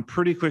people down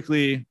pretty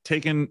quickly,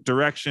 taken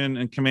direction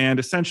and command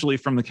essentially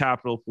from the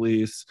Capitol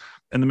Police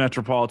and the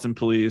Metropolitan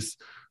Police.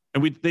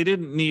 And they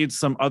didn't need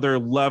some other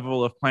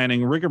level of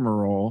planning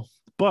rigmarole.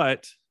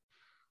 But,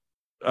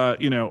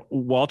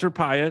 Walter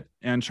Piatt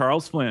and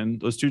Charles Flynn,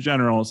 those two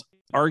generals,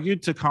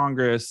 argued to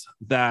Congress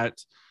that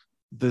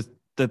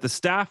the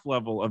staff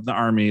level of the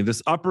Army,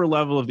 this upper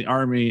level of the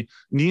Army,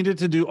 needed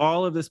to do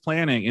all of this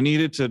planning and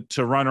needed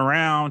to run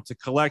around, to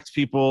collect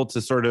people,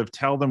 to sort of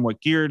tell them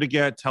what gear to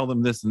get, tell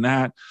them this and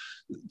that.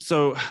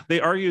 So they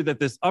argued that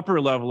this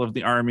upper level of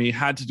the Army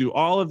had to do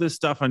all of this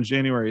stuff on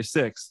January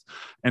 6th.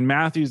 And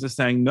Matthews is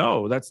saying,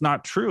 no, that's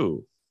not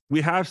true.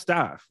 We have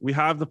staff. We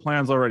have the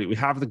plans already. We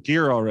have the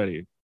gear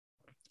already.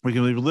 We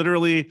can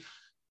literally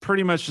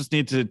pretty much just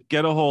need to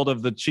get a hold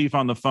of the chief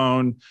on the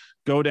phone,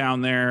 go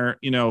down there,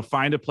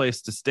 find a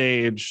place to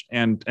stage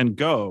and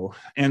go.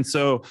 And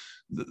so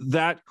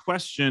that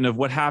question of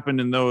what happened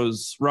in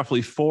those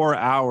roughly 4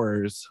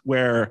 hours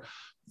where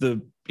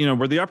the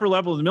upper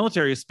level of the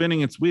military is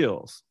spinning its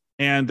wheels,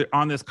 and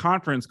on this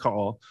conference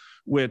call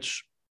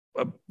which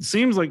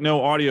seems like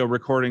no audio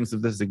recordings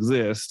of this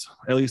exist,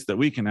 at least that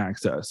we can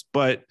access.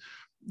 But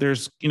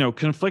there's,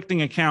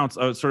 conflicting accounts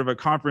of sort of a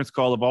conference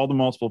call of all the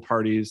multiple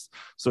parties.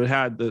 So it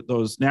had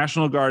those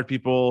National Guard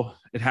people,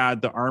 it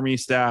had the Army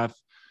staff,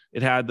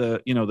 it had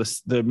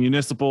the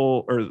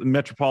municipal or the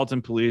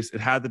Metropolitan Police,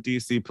 it had the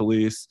DC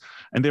police,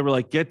 and they were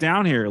like, get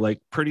down here, like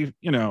pretty,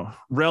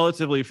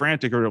 relatively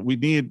frantic, or we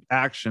need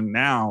action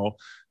now.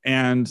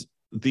 And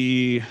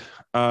the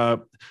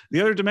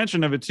other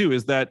dimension of it too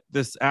is that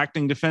this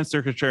acting Defense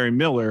Secretary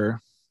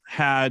Miller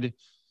had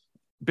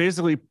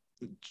basically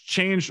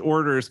changed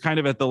orders kind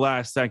of at the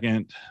last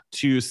second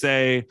to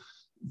say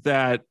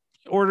that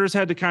orders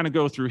had to kind of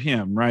go through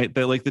him, right?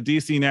 That like the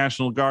DC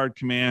National Guard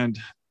Command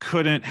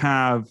couldn't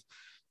have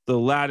the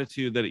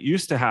latitude that it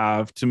used to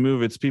have to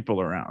move its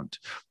people around.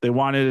 They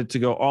wanted it to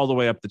go all the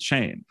way up the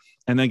chain.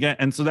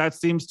 And so that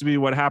seems to be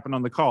what happened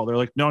on the call. They're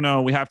like,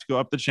 no, we have to go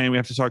up the chain. We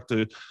have to talk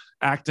to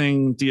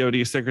acting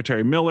DOD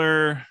Secretary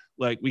Miller.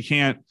 Like we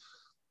can't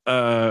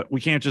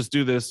just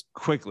do this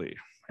quickly.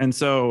 And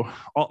so,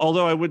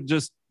 although I would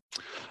just,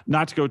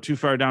 not to go too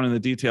far down in the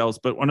details,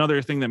 but one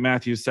other thing that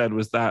Matthew said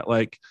was that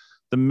like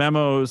the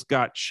memos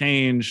got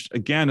changed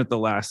again at the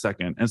last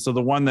second. And so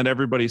the one that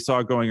everybody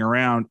saw going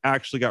around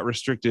actually got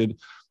restricted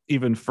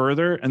even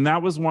further. And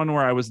that was one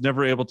where I was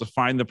never able to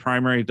find the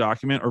primary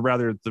document, or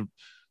rather the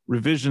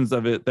revisions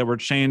of it that were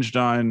changed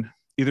on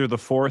either the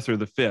 4th or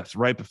the 5th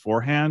right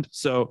beforehand.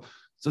 So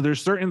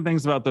there's certain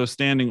things about those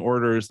standing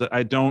orders that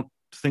I don't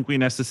think we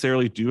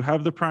necessarily do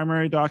have the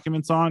primary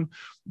documents on,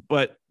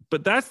 but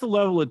that's the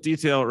level of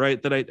detail,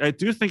 right, that I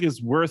do think is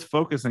worth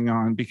focusing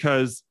on,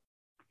 because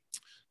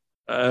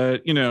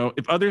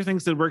if other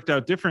things had worked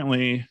out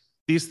differently,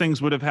 these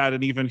things would have had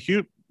an even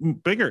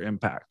bigger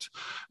impact.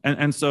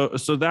 And so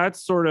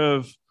that's sort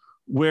of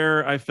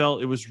where I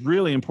felt it was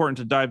really important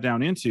to dive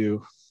down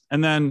into.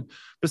 And then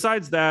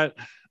besides that,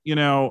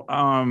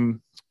 I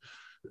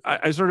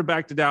sort of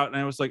backed it out, and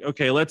I was like,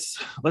 okay,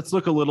 let's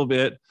look a little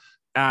bit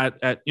at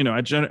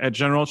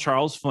General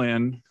Charles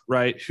Flynn,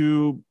 right,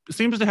 who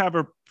seems to have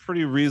a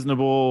pretty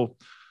reasonable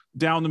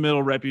down the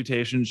middle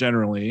reputation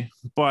generally,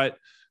 but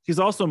he's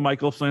also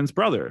Michael Flynn's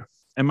brother.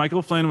 And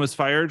Michael Flynn was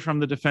fired from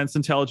the Defense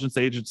Intelligence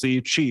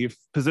Agency chief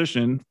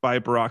position by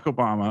Barack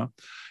Obama.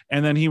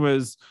 And then he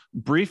was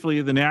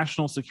briefly the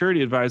national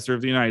security advisor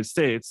of the United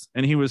States.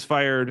 And he was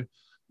fired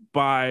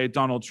by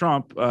Donald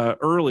Trump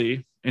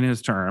early in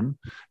his term.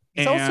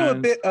 He's also a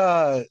bit,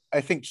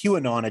 I think,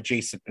 QAnon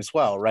adjacent as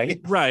well,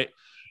 right? Right.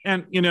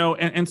 And,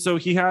 and so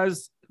he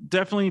has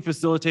definitely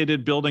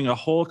facilitated building a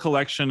whole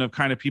collection of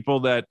kind of people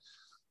that,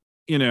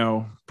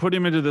 put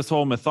him into this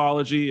whole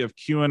mythology of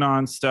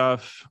QAnon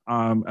stuff,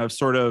 of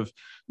sort of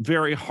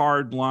very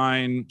hard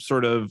line,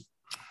 sort of,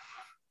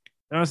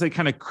 I want to say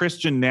kind of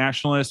Christian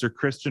nationalist or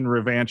Christian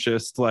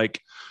revanchist,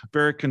 like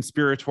very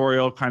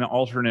conspiratorial kind of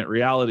alternate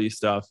reality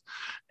stuff.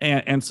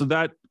 And so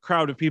that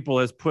crowd of people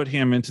has put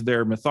him into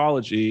their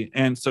mythology.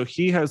 And so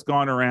he has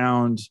gone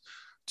around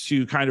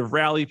to kind of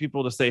rally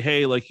people to say,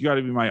 hey, like, you got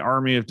to be my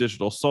army of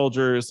digital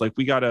soldiers. Like,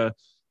 we got to,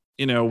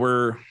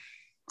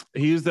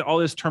 he used all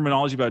this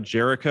terminology about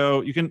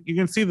Jericho. You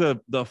can see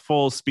the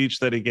full speech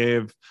that he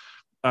gave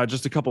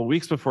just a couple of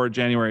weeks before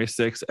January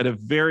 6th at a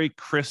very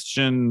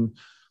Christian,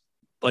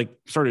 like,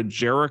 sort of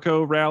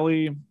Jericho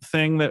rally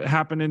thing that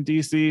happened in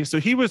DC. So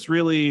he was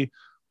really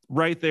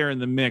right there in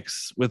the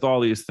mix with all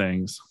these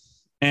things.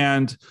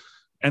 And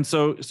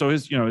so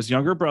his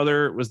younger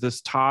brother was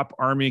this top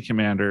army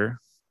commander.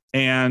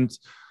 And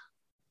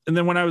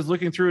then when I was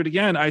looking through it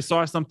again, I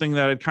saw something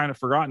that I'd kind of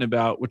forgotten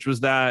about, which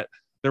was that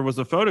there was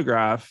a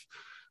photograph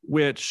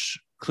which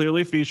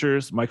clearly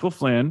features Michael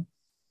Flynn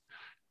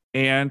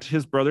and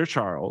his brother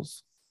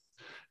Charles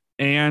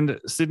and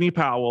Sidney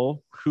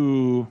Powell,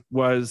 who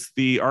was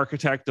the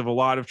architect of a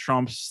lot of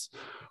Trump's,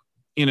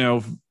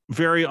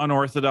 very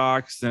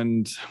unorthodox,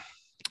 and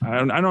I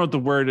don't know what the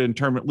word in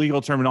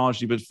legal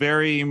terminology, but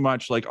very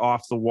much like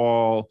off the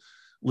wall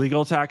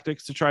legal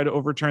tactics to try to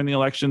overturn the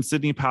election.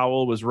 Sidney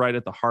Powell was right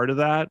at the heart of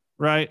that,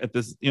 right? At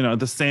this, at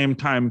the same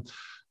time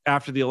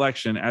after the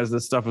election as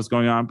this stuff was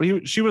going on.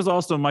 But she was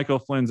also Michael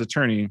Flynn's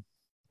attorney.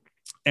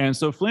 And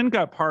so Flynn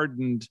got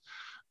pardoned,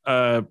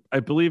 I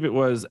believe it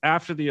was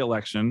after the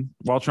election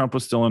while Trump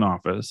was still in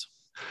office.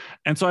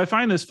 And so I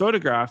find this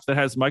photograph that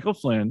has Michael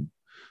Flynn,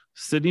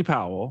 Sidney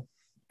Powell,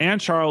 and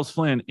Charles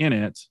Flynn in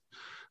it.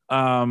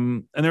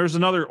 And there's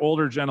another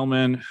older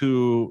gentleman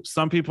who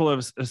some people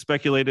have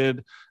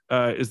speculated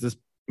is this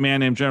man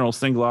named General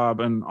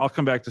Singlob, and I'll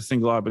come back to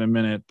Singlob in a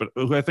minute, but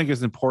who I think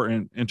is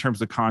important in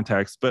terms of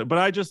context. But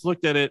I just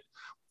looked at it.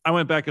 I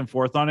went back and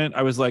forth on it.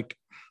 I was like,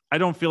 I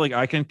don't feel like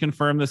I can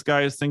confirm this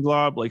guy is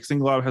Singlob. Like,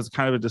 Singlob has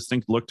kind of a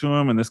distinct look to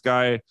him, and this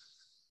guy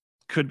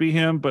could be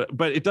him, but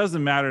it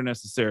doesn't matter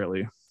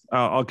necessarily.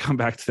 I'll come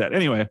back to that.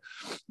 Anyway,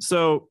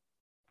 so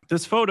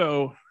this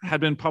photo had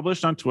been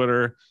published on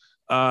Twitter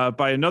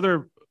by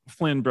another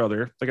Flynn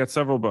brother. They got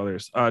several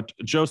brothers,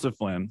 Joseph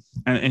Flynn,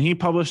 and he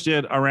published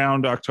it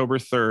around October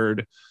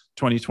 3rd,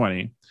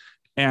 2020.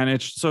 And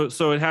it's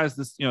so it has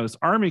this, this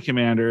army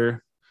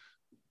commander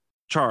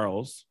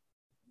Charles,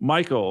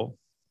 Michael,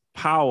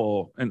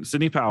 Powell, and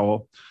Sidney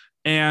Powell.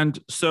 And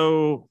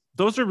so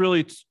those are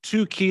really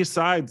two key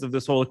sides of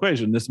this whole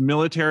equation, this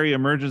military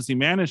emergency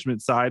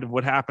management side of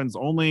what happens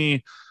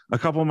only a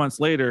couple months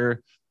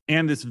later,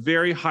 and this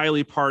very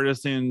highly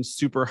partisan,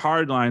 super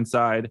hardline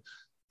side.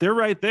 They're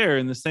right there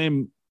in the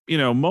same,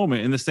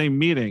 moment, in the same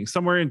meeting,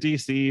 somewhere in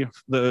DC.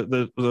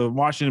 The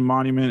Washington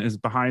Monument is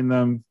behind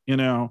them,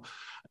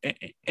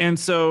 and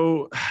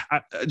so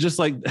just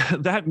like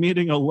that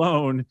meeting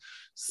alone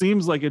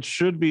seems like it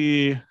should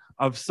be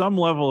of some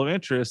level of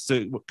interest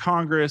to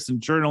Congress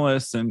and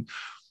journalists and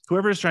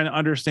whoever is trying to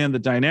understand the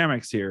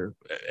dynamics here.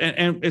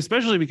 And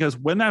especially because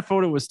when that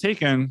photo was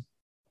taken,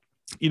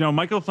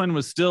 Michael Flynn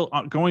was still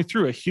going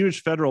through a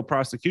huge federal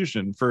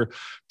prosecution for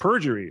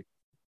perjury.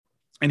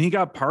 And he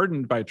got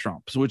pardoned by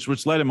Trump,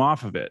 which let him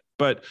off of it.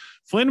 But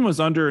Flynn was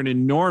under an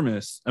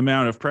enormous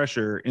amount of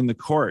pressure in the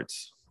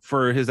courts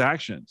for his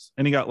actions.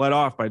 And he got let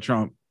off by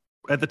Trump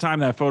at the time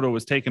that photo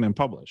was taken and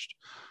published.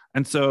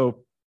 And so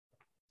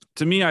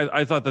to me,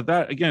 I thought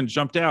that again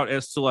jumped out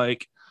as to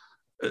like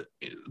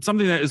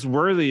something that is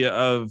worthy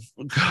of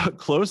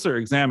closer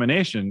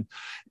examination.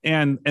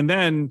 And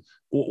then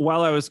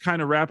while I was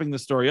kind of wrapping the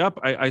story up,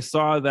 I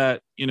saw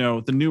that,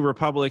 the New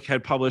Republic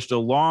had published a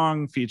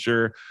long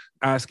feature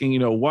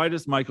asking, what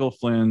is Michael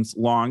Flynn's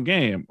long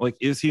game? Like,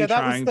 is he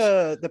trying?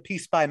 That was the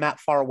piece by Matt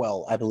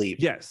Farwell, I believe.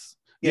 Yes.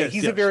 Yeah,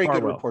 he's a very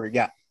good reporter.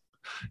 Yeah.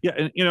 Yeah.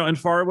 And, and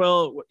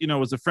Farwell,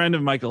 was a friend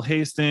of Michael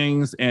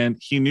Hastings, and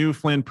he knew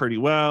Flynn pretty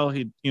well.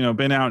 He'd,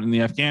 been out in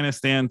the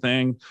Afghanistan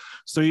thing.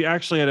 So he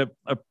actually had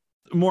a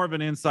more of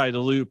an inside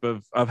loop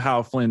of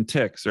how Flynn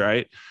ticks.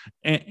 Right.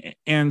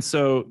 And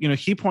so,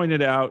 he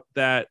pointed out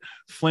that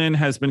Flynn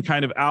has been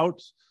kind of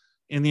out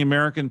in the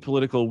American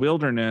political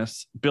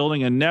wilderness,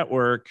 building a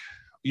network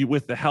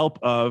with the help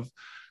of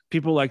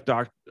people like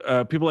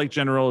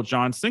General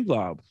John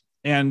Singlaub.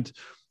 And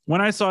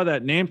when I saw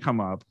that name come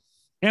up,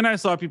 and I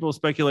saw people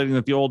speculating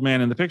that the old man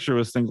in the picture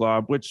was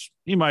Singlaub, which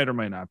he might or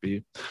might not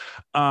be.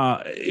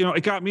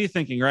 It got me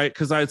thinking, right?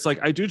 Because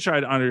I do try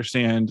to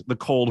understand the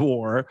Cold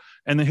War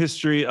and the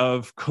history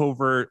of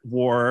covert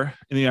war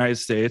in the United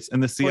States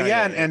and the CIA. Well,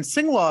 yeah, and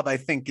Singlaub, I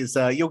think, is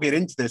you'll get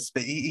into this,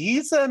 but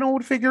he's an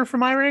old figure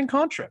from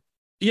Iran-Contra.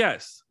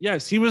 Yes,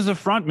 he was a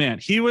front man.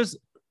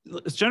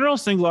 General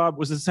Singlaub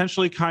was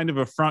essentially kind of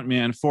a front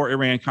man for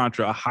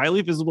Iran-Contra, a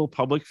highly visible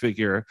public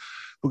figure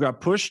who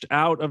got pushed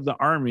out of the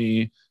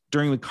army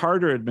during the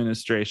Carter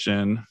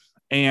administration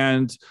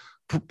and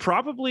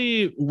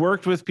probably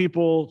worked with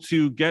people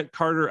to get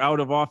Carter out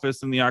of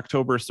office in the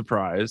October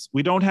surprise.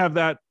 We don't have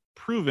that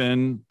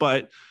proven,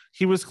 but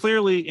he was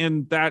clearly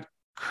in that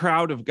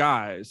crowd of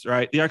guys,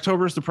 right? The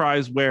October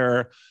surprise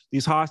where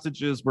these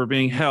hostages were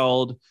being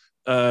held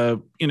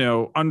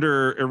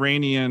under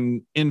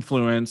Iranian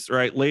influence,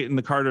 right? Late in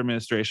the Carter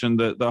administration,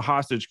 the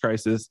hostage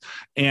crisis,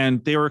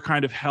 and they were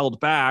kind of held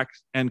back,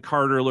 and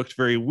Carter looked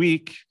very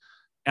weak.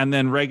 And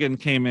then Reagan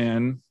came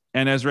in,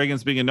 and as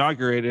Reagan's being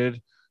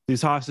inaugurated,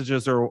 these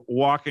hostages are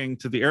walking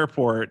to the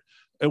airport,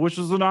 which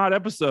was an odd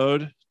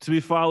episode to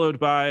be followed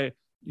by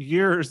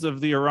years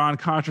of the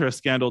Iran-Contra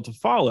scandal to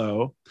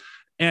follow.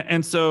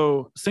 And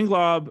so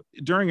Singlaub,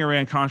 during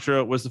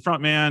Iran-Contra, was the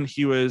front man.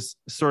 He was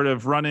sort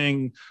of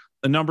running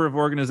a number of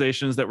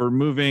organizations that were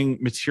moving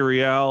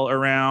materiel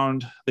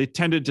around. They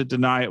tended to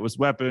deny it was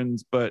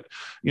weapons, but,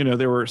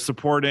 they were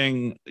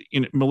supporting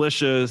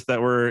militias that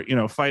were,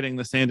 fighting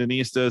the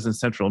Sandinistas in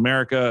Central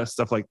America,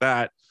 stuff like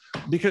that.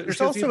 Because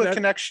there's also a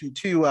connection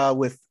too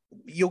with,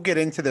 you'll get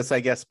into this, I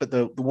guess, but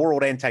the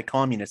World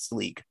Anti-Communist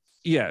League.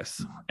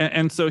 Yes.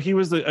 And so he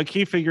was a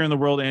key figure in the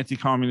World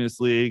Anti-Communist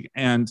League.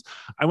 And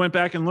I went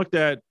back and looked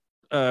at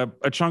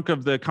a chunk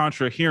of the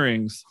Contra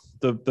hearings,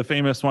 the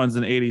famous ones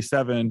in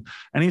 87.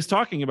 And he's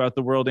talking about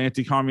the World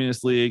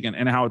Anti-Communist League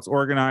and how it's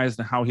organized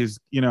and how he's,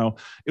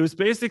 it was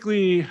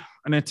basically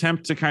an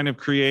attempt to kind of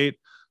create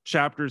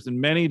chapters in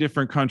many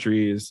different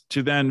countries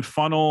to then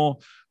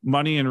funnel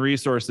money and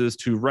resources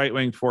to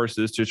right-wing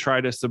forces to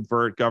try to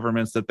subvert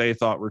governments that they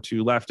thought were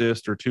too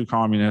leftist or too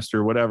communist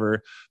or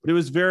whatever. But it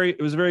was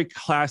very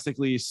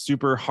classically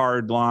super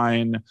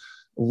hardline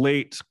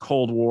late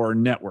Cold War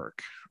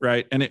network,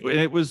 right? And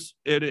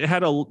it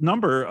had a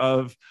number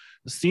of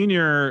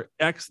senior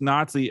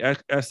ex-Nazi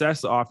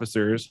SS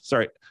officers,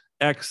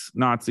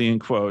 ex-Nazi in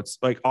quotes,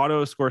 like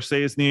Otto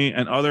Skorzeny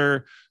and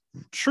other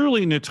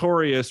truly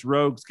notorious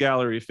rogues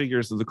gallery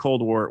figures of the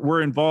Cold War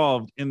were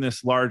involved in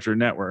this larger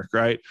network,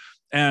 right?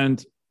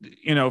 And,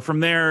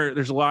 from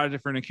there's a lot of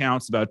different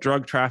accounts about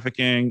drug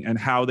trafficking and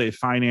how they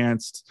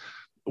financed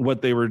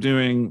what they were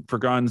doing for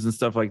guns and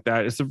stuff like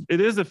that.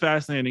 It is a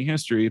fascinating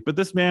history, but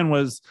this man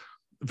was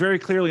very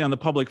clearly on the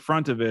public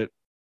front of it.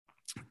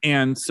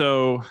 And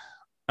so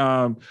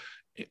as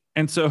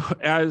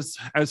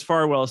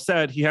Farwell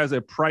said, he has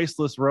a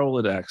priceless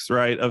Rolodex,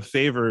 right, of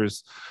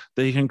favors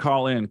that he can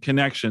call in,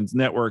 connections,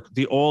 network,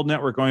 the old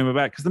network going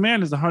back, because the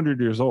man is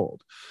 100 years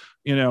old.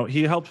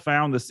 He helped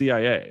found the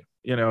CIA.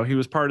 He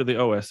was part of the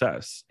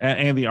OSS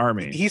and the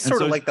Army. He's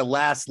sort of like the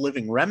last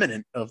living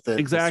remnant of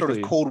the sort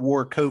of Cold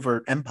War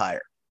covert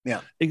empire.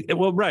 Yeah.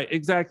 Well, right,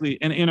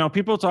 exactly. And,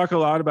 people talk a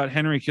lot about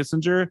Henry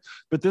Kissinger,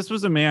 but this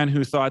was a man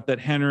who thought that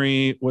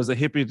Henry was a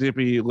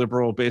hippy-dippy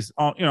liberal based,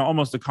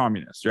 almost a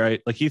communist,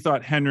 right? Like he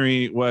thought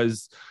Henry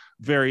was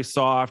very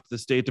soft. The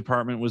State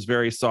Department was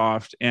very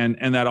soft, and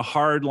that a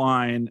hard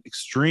line,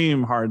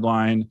 extreme hard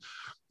line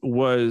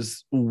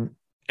was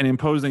and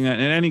imposing that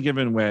in any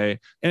given way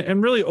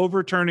and really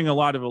overturning a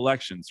lot of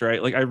elections,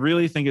 right? Like I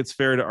really think it's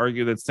fair to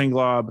argue that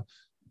Singlob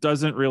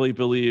doesn't really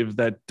believe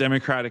that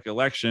democratic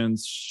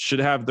elections should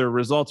have their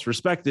results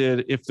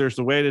respected if there's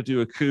a way to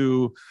do a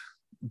coup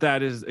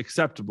that is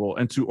acceptable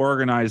and to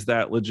organize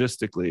that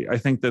logistically. I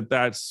think that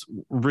that's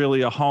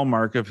really a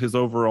hallmark of his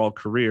overall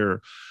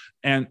career.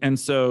 And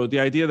so the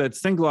idea that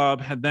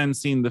Singlob had then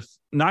seen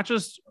not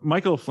just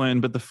Michael Flynn,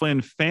 but the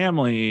Flynn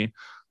family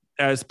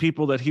as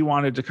people that he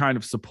wanted to kind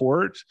of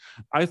support,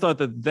 I thought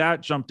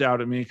that jumped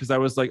out at me because I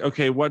was like,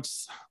 okay,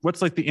 what's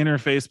like the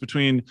interface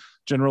between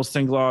General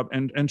Singlob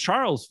and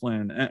Charles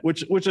Flynn,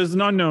 which is an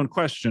unknown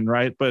question,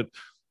 right? But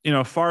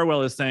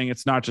Farwell is saying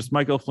it's not just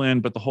Michael Flynn,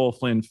 but the whole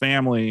Flynn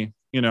family,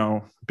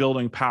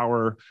 building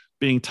power,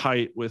 being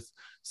tight with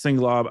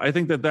Singlob. I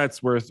think that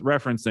that's worth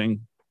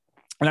referencing.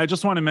 And I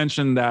just want to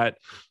mention that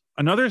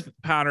another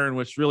pattern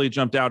which really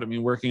jumped out at me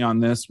working on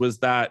this was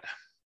that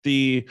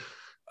the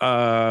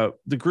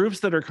groups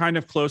that are kind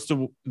of close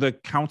to the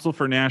Council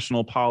for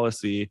National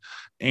Policy,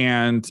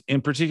 and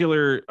in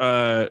particular,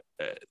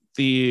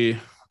 the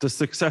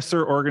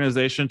successor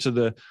organization to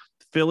the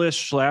Phyllis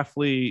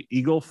Schlafly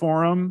Eagle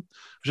Forum,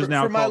 which is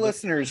now for my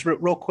listeners,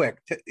 real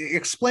quick, to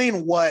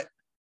explain what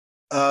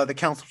the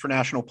Council for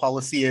National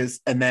Policy is,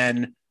 and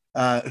then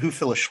who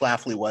Phyllis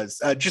Schlafly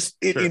was,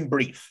 in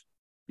brief.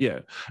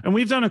 Yeah, and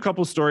we've done a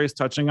couple stories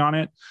touching on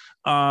it.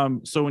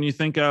 So when you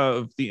think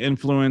of the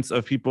influence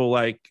of people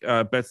like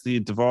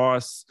Betsy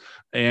DeVos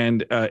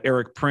and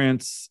Eric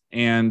Prince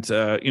and,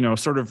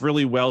 sort of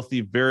really wealthy,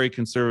 very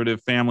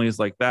conservative families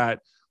like that,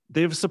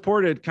 they've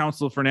supported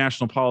Council for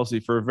National Policy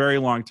for a very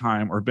long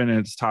time or been in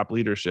its top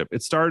leadership.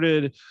 It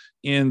started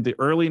in the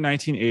early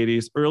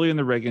 1980s, early in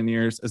the Reagan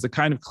years, as a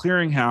kind of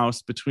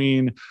clearinghouse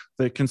between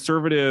the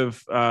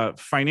conservative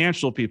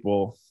financial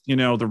people,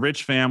 the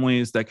rich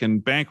families that can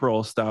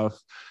bankroll stuff,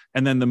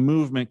 and then the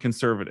movement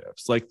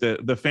conservatives, like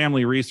the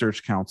Family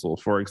Research Council,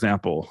 for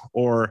example,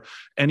 or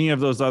any of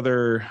those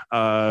other,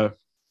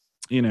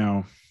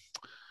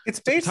 it's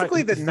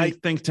basically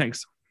think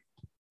tanks.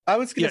 I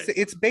was going to say,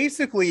 it's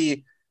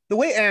basically the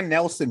way Ann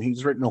Nelson,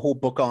 who's written a whole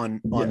book on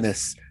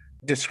this,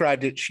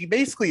 described it. She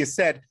basically has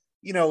said,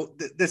 the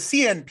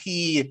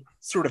CNP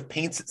sort of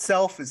paints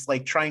itself as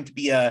like trying to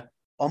be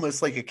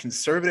almost like a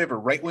conservative or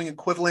right-wing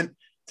equivalent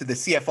to the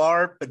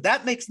CFR, but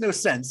that makes no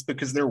sense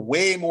because they're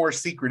way more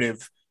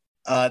secretive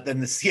than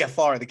the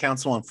CFR, the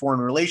Council on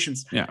Foreign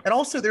Relations. Yeah. And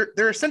also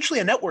they're essentially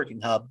a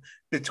networking hub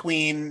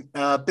between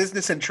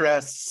business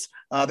interests,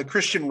 the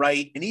Christian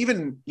right, and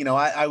even,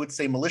 I would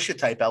say militia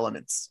type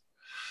elements.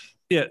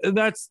 Yeah,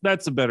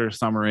 that's a better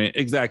summary.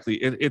 Exactly.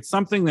 It's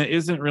something that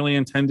isn't really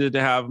intended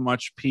to have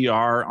much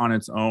PR on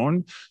its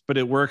own, but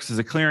it works as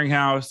a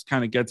clearinghouse,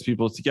 kind of gets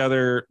people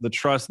together, the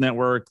trust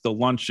network, the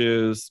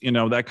lunches,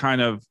 that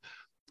kind of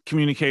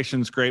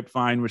communications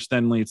grapevine, which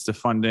then leads to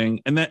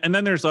funding. And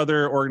then there's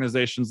other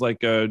organizations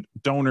like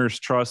Donors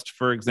Trust,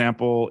 for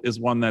example, is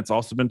one that's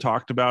also been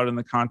talked about in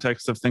the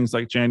context of things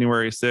like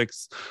January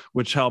 6th,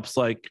 which helps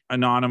like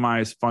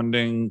anonymize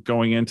funding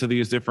going into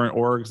these different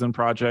orgs and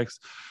projects.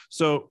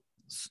 So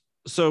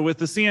with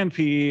the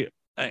CNP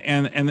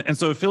and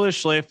so Phyllis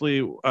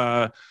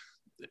Schlafly,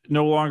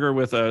 no longer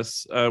with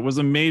us, was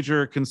a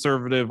major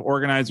conservative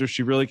organizer.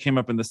 She really came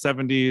up in the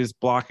 70s,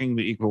 blocking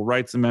the Equal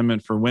Rights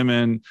Amendment for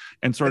women,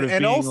 and she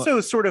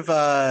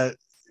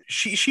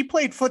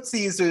played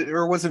footsies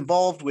or was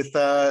involved with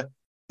the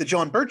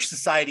John Birch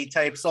Society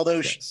types.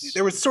 Although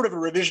there was sort of a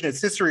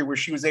revisionist history where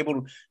she was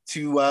able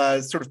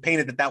to sort of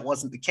paint it that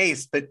wasn't the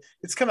case, but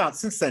it's come out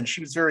since then. She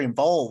was very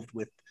involved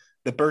with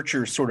the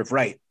Birchers sort of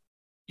right.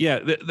 Yeah,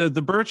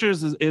 the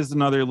Birchers is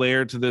another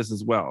layer to this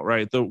as well,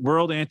 right? The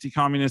World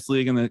Anti-Communist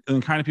League and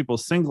the kind of people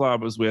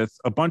Singlob was with,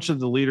 a bunch of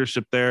the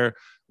leadership there,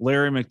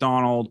 Larry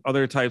McDonald,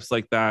 other types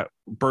like that,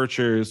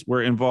 Birchers,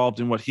 were involved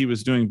in what he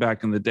was doing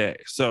back in the day.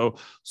 So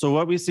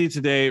what we see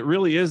today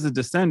really is a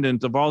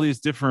descendant of all these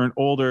different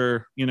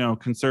older,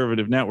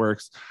 conservative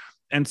networks.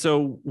 And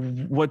so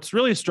what's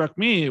really struck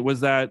me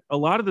was that a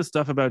lot of the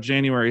stuff about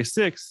January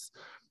 6th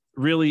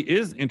really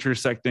is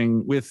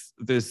intersecting with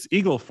this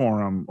Eagle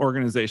Forum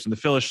organization, the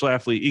Phyllis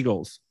Schlafly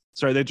Eagles.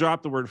 Sorry, they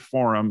dropped the word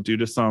forum due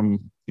to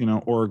some,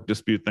 org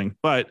dispute thing,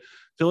 but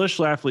Phyllis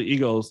Schlafly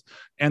Eagles.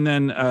 And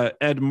then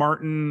Ed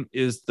Martin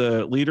is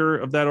the leader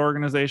of that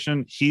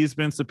organization. He's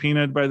been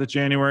subpoenaed by the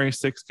January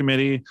 6th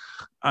committee.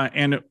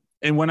 And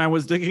when I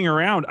was digging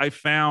around, I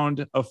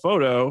found a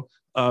photo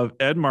of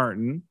Ed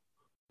Martin,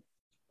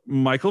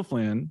 Michael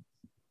Flynn,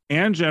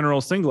 and General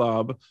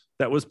Singlob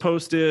that was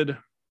posted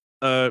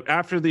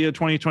after the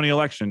 2020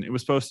 election. It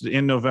was posted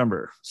in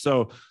November.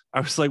 So I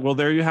was like, well,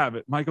 there you have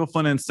it. Michael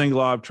Flynn and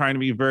Singlob trying to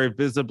be very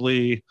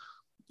visibly,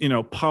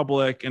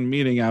 public and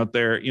meeting out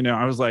there.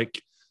 I was like,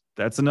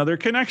 that's another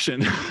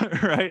connection,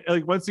 right?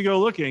 Like once you go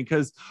looking,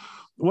 because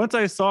once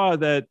I saw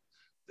that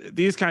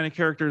these kind of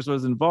characters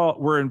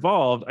were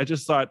involved, I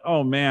just thought,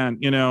 oh man,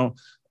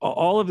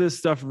 all of this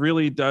stuff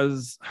really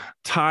does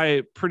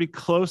tie pretty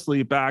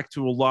closely back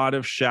to a lot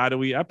of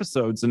shadowy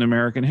episodes in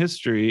American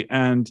history.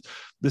 And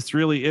this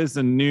really is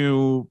a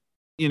new,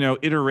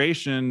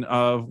 iteration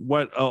of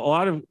what a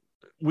lot of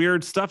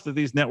weird stuff that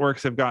these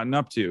networks have gotten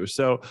up to.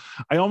 So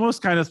I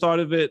almost kind of thought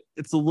of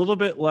it's a little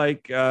bit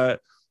like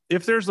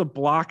if there's a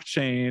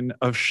blockchain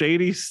of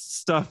shady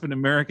stuff in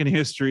American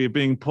history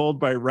being pulled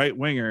by right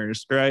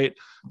wingers, right?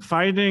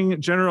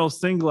 Finding General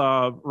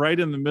Singlaub right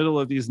in the middle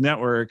of these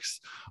networks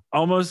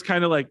almost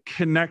kind of like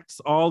connects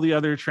all the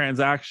other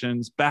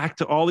transactions back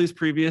to all these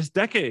previous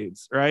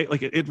decades, right?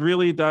 Like it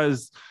really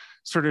does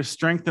sort of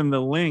strengthen the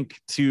link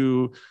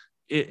to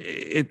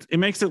it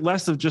makes it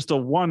less of just a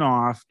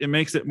one-off. It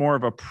makes it more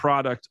of a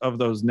product of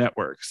those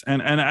networks.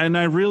 And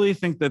I really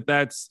think that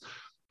that's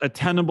a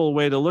tenable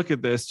way to look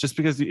at this, just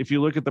because if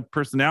you look at the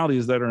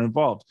personalities that are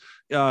involved,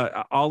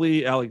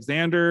 Ali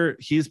Alexander,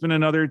 he's been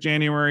another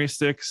January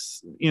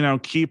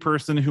 6th, key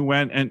person who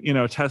went and,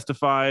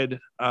 testified,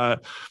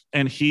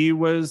 and he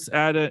was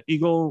at a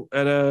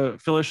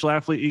Phyllis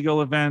Schlafly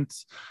Eagle event.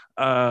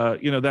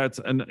 That's,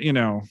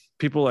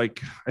 people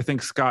like, I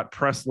think Scott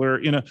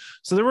Pressler,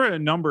 so there were a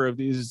number of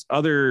these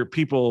other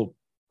people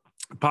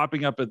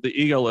popping up at the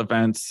Eagle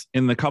events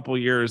in the couple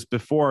years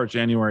before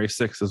January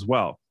 6th as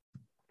well.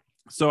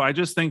 So I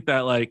just think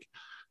that like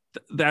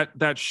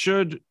that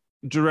should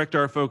direct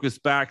our focus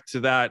back to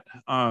that,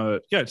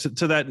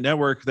 to that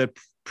network, that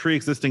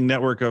pre-existing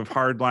network of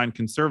hardline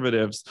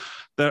conservatives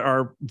that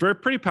are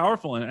pretty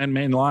powerful and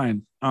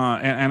mainline.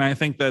 And I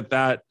think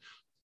that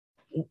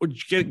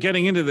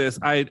getting into this,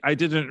 I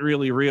didn't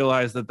really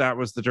realize that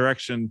was the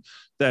direction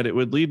that it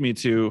would lead me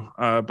to.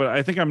 But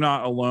I think I'm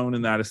not alone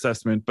in that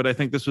assessment. But I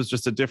think this was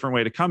just a different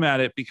way to come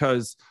at it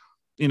because,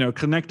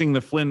 connecting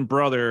the Flynn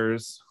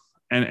brothers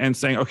and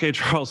saying, okay,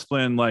 Charles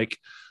Flynn, like,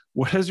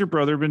 what has your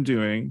brother been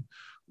doing?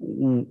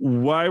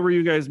 Why were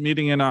you guys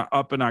meeting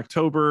up in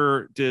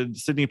October? Did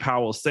Sidney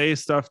Powell say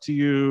stuff to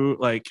you?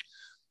 Like,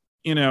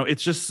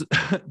 it's just,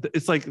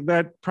 it's like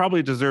that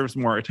probably deserves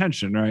more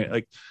attention, right?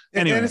 Like,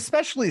 anyway. And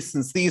especially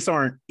since these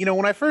aren't,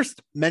 when I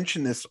first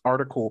mentioned this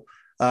article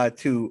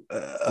to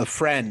a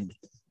friend,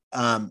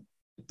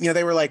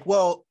 they were like,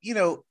 well,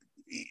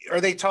 are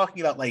they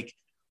talking about like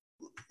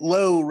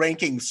low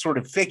ranking sort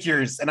of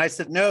figures? And I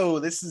said,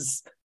 no,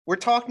 we're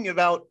talking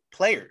about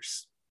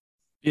players.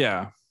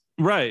 Yeah,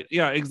 right.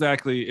 Yeah,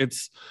 exactly.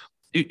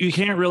 You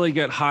can't really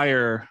get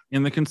higher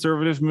in the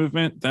conservative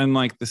movement than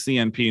like the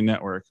CNP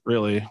network,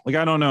 really. Like,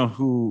 I don't know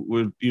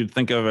who you'd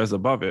think of as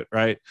above it,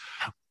 right?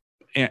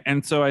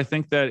 And so I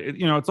think that,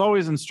 it's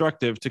always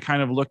instructive to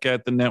kind of look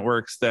at the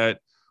networks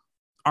that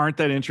aren't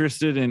that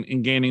interested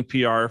in gaining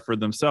PR for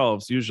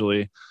themselves,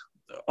 usually.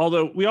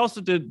 Although we also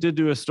did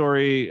do a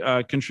story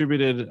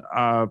contributed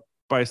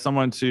by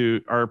someone to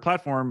our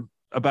platform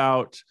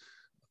about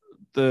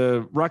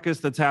the ruckus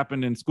that's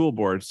happened in school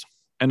boards.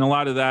 And a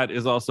lot of that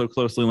is also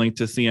closely linked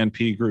to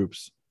CNP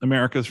groups.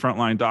 America's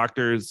Frontline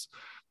Doctors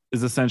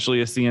is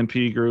essentially a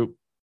CNP group.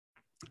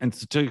 And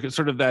to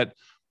sort of that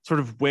sort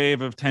of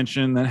wave of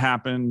tension that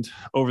happened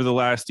over the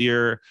last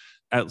year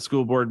at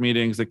school board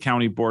meetings, at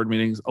county board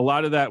meetings, a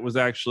lot of that was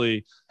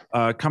actually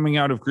coming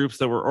out of groups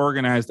that were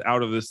organized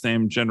out of the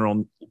same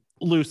general,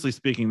 loosely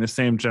speaking, the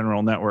same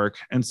general network.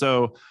 And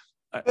so,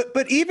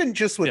 but even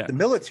just with the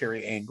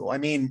military angle, I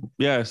mean,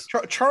 yes,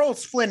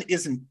 Charles Flynn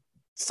isn't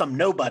some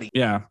nobody.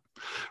 Yeah,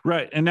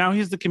 right. And now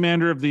he's the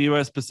commander of the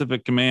U.S.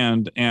 Pacific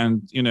Command.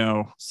 And,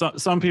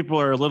 some people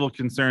are a little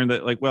concerned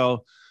that, like,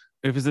 well,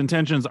 if his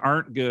intentions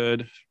aren't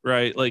good,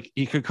 right, like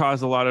he could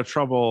cause a lot of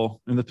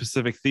trouble in the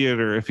Pacific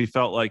Theater if he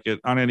felt like it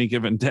on any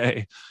given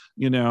day,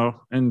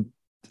 and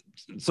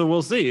so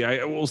we'll see.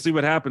 We'll see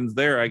what happens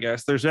there, I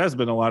guess. There has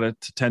been a lot of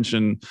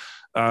tension,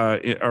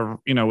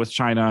 with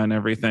China and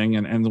everything,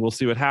 and we'll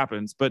see what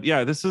happens. But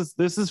yeah, this is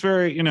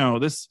very,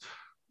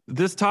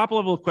 this top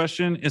level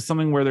question is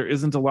something where there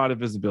isn't a lot of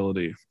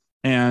visibility.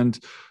 And,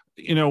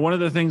 one of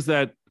the things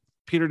that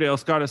Peter Dale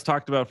Scott has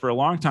talked about for a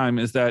long time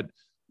is that,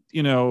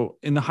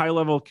 in the high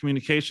level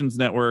communications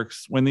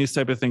networks, when these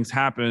type of things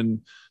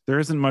happen, there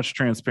isn't much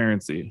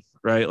transparency,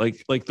 right?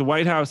 Like the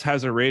White House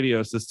has a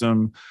radio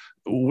system,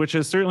 which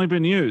has certainly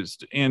been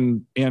used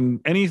in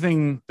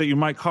anything that you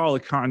might call a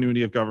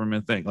continuity of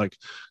government thing, like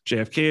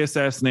JFK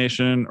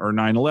assassination or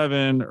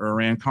 9/11 or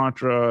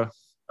Iran-Contra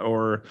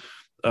or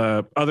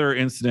other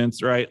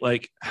incidents, right?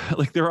 Like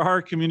there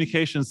are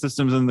communication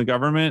systems in the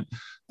government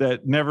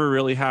that never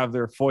really have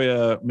their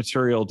FOIA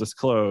material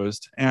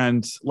disclosed.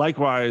 And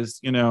likewise,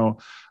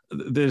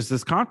 there's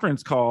this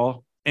conference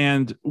call,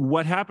 and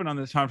what happened on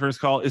this conference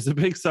call is a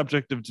big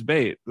subject of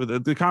debate.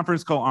 The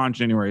conference call on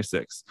January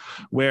 6th,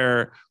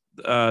 where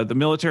the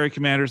military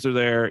commanders are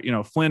there,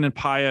 Flynn and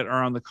Pyatt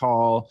are on the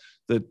call,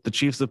 the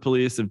chiefs of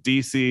police of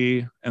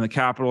DC and the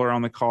Capitol are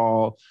on the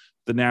call,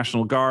 the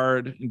National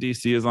Guard in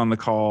DC is on the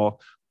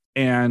call,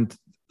 and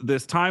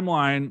this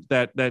timeline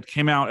that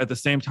came out at the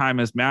same time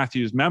as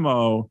Matthews'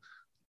 memo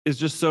is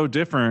just so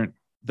different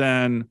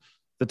than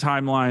the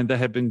timeline that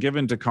had been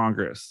given to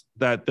Congress.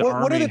 That the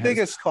Army what are the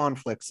biggest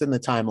conflicts in the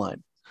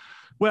timeline?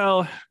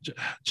 Well,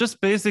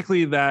 just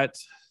basically that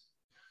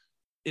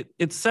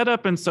it's set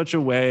up in such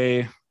a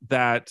way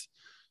that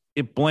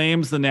it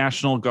blames the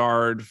National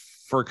Guard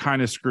for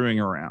kind of screwing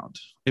around.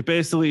 It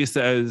basically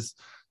says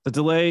the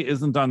delay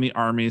isn't on the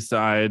Army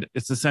side;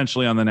 it's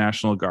essentially on the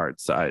National Guard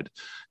side,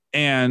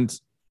 and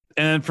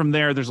from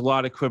there, there's a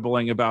lot of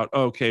quibbling about,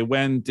 okay,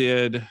 when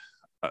did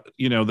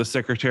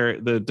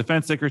the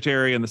defense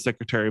secretary and the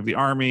secretary of the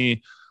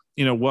Army,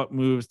 what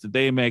moves did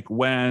they make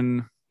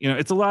when?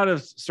 It's a lot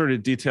of sort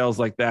of details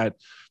like that.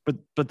 But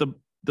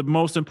the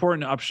most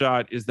important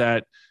upshot is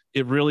that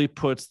it really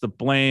puts the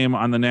blame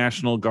on the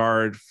National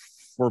Guard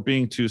for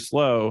being too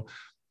slow.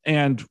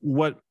 And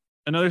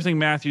another thing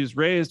Matthews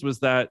raised was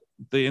that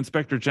the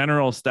Inspector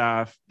General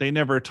staff, they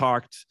never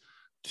talked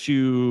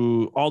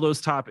to all those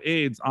top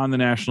aides on the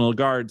National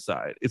Guard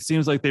side. It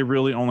seems like they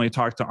really only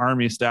talked to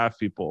Army staff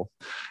people.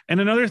 And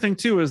another thing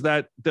too is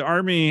that the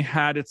Army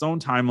had its own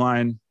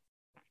timeline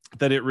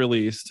that it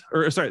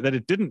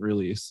didn't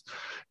release.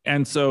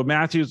 And so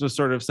Matthews was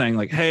sort of saying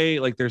like, hey,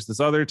 like there's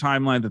this other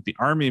timeline that the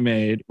Army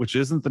made, which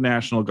isn't the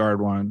National Guard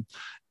one.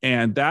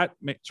 And that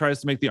tries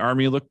to make the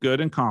Army look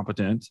good and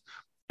competent.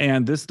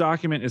 And this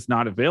document is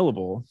not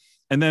available.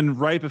 And then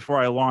right before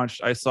I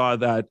launched, I saw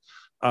that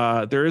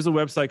there is a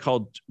website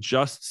called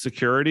Just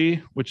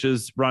Security, which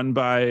is run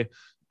by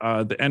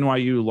the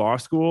NYU Law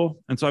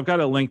School. And so I've got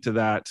a link to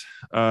that.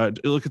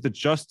 Look at the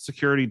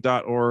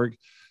justsecurity.org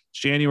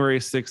January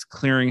 6th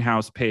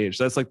clearinghouse page.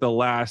 That's like the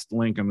last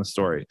link in the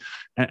story.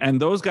 And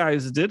those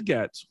guys did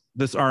get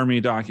this Army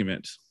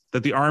document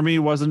that the Army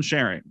wasn't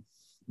sharing,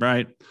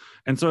 right?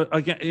 And so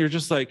again, you're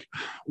just like,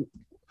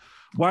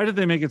 why did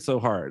they make it so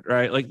hard,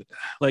 right?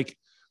 Like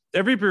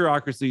every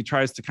bureaucracy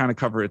tries to kind of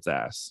cover its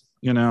ass,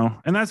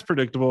 and that's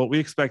predictable. We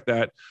expect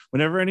that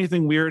whenever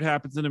anything weird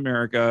happens in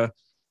America,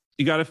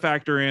 you got to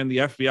factor in the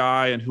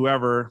FBI and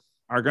whoever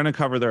are going to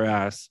cover their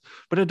ass.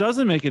 But it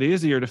doesn't make it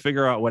easier to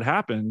figure out what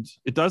happened.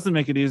 It doesn't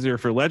make it easier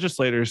for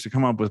legislators to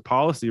come up with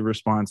policy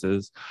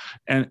responses.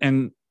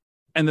 And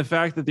the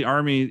fact that the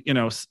Army,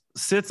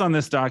 sits on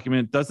this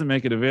document doesn't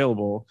make it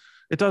available.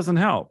 It doesn't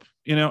help.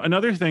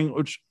 Another thing,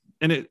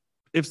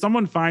 if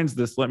someone finds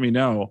this, let me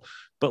know.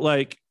 But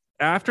like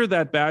after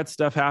that bad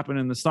stuff happened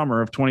in the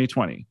summer of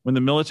 2020, when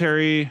the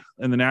military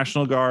and the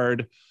National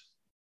Guard,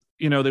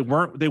 they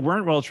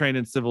weren't well trained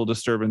in civil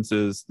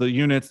disturbances, the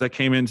units that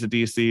came into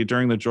DC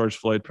during the George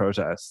Floyd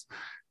protests.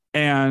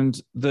 And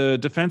the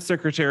defense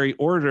secretary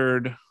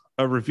ordered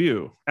a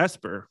review,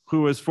 Esper,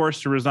 who was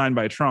forced to resign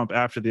by Trump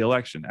after the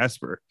election,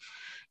 Esper.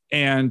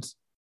 And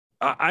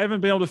I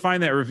haven't been able to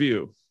find that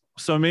review.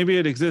 So maybe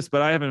it exists,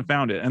 but I haven't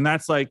found it. And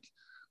that's like,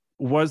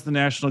 was the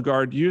National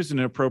Guard used in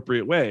an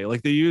appropriate way?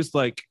 Like they used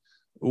like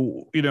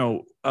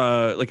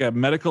a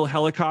medical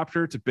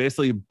helicopter to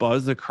basically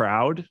buzz a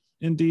crowd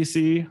in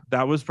DC.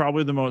 That was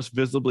probably the most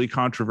visibly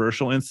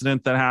controversial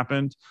incident that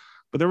happened.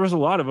 But there was a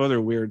lot of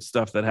other weird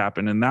stuff that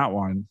happened in that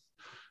one.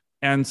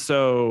 And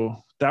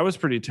so that was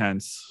pretty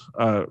tense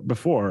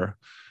before.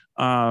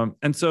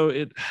 And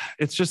so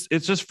it's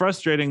just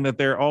frustrating that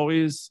they're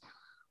always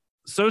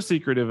so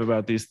secretive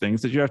about these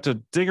things, that you have to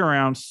dig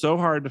around so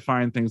hard to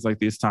find things like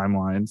these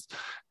timelines.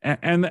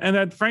 And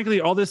that frankly,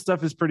 all this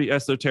stuff is pretty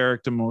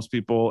esoteric to most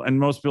people, and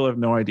most people have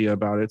no idea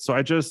about it. So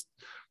I just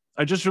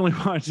really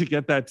wanted to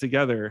get that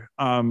together.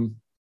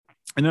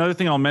 Another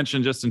thing I'll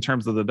mention just in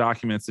terms of the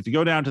documents, if you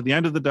go down to the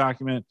end of the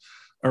document,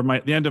 or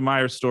the end of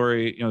my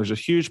story, there's a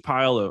huge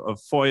pile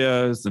of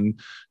FOIAs and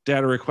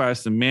data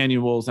requests and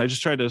manuals. I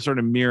just tried to sort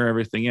of mirror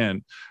everything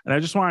in. And I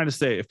just wanted to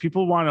say, if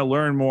people want to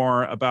learn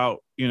more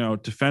about,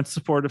 defense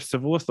support of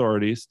civil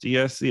authorities,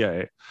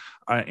 DSCA,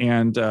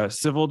 and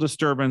civil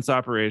disturbance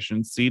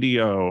operations,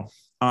 CDO,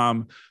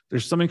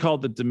 there's something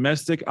called the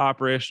Domestic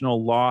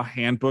Operational Law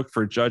Handbook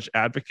for Judge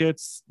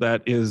Advocates.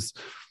 That is,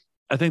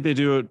 I think they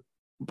do it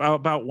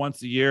about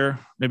once a year,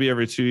 maybe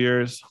every 2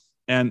 years.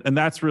 And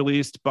that's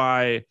released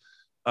by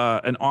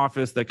an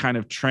office that kind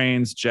of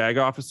trains JAG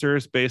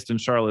officers based in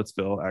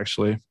Charlottesville,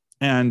 actually.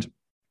 And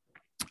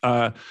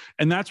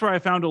that's where I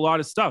found a lot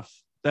of stuff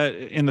that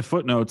in the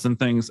footnotes and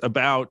things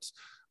about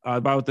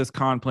this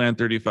Con Plan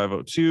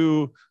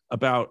 3502,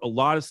 about a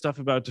lot of stuff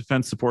about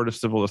defense support of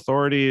civil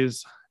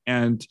authorities.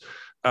 And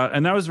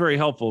that was very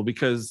helpful,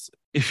 because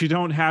if you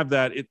don't have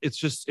that,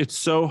 it's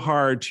so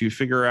hard to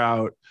figure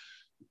out,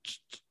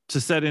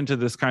 to set into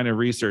this kind of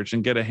research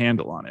and get a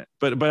handle on it.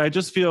 But I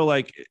just feel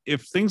like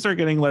if things are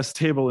getting less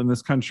stable in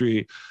this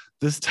country,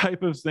 this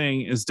type of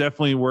thing is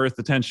definitely worth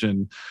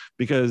attention,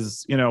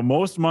 because,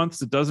 most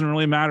months it doesn't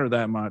really matter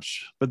that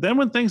much. But then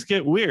when things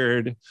get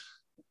weird,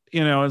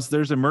 as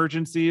there's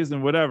emergencies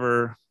and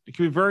whatever, it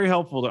can be very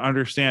helpful to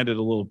understand it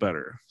a little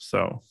better.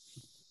 So.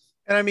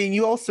 And I mean,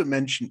 you also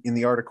mentioned in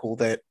the article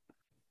that,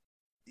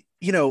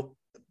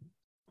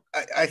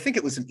 I think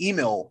it was an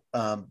email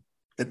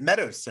that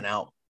Meadows sent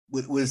out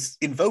was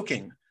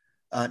invoking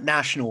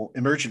national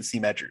emergency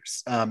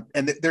measures.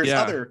 There's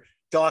other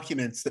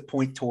documents that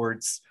point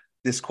towards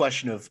this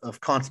question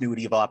of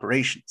continuity of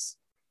operations.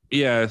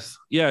 Yes.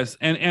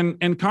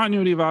 And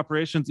continuity of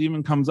operations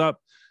even comes up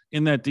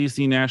in that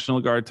DC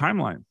National Guard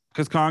timeline,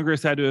 because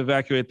Congress had to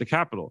evacuate the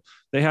Capitol.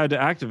 They had to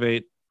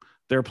activate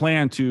their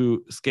plan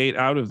to skate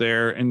out of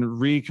there and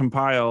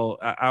recompile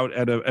out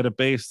at a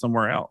base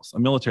somewhere else, a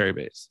military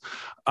base.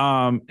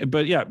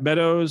 But yeah,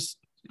 Meadows,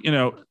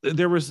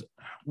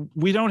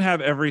 we don't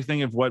have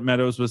everything of what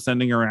Meadows was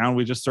sending around.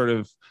 We just sort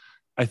of,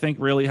 I think,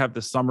 really have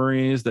the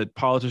summaries that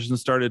politicians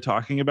started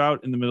talking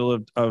about in the middle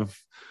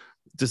of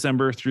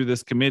December through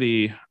this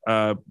committee.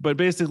 But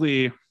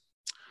basically,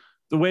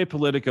 the way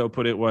Politico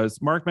put it was,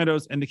 Mark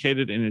Meadows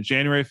indicated in a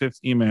January 5th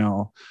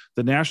email,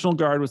 the National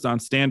Guard was on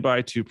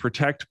standby to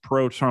protect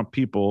pro-Trump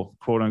people,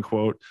 quote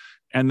unquote,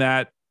 and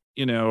that,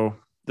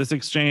 this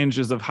exchange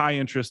is of high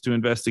interest to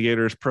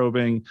investigators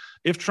probing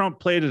if Trump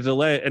played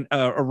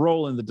a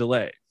role in the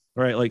delay,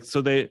 right? Like,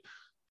 so to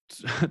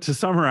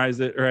summarize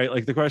it, right?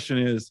 Like, the question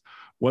is,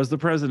 was the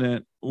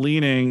president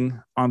leaning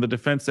on the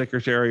defense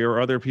secretary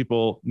or other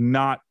people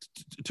not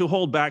to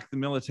hold back the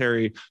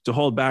military, to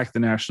hold back the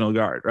National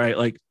Guard, right?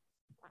 Like,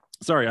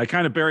 sorry, I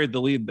kind of buried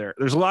the lead there.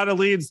 There's a lot of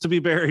leads to be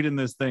buried in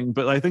this thing,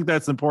 but I think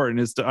that's important,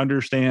 is to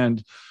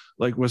understand,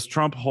 like, was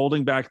Trump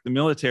holding back the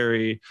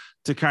military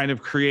to kind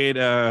of create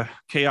a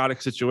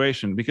chaotic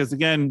situation? Because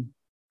again,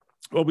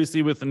 what we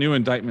see with the new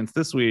indictments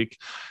this week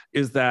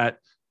is that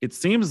it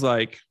seems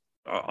like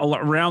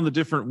around the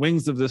different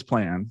wings of this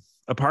plan,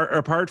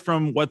 apart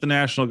from what the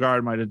National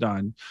Guard might have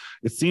done,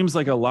 it seems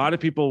like a lot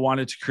of people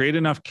wanted to create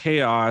enough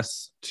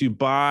chaos to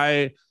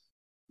buy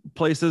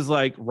places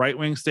like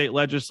right-wing state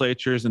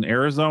legislatures in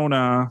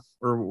Arizona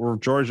or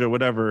Georgia,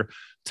 whatever,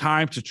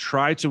 time to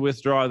try to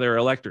withdraw their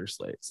elector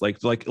slates. Like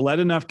let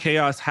enough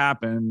chaos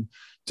happen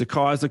to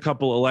cause a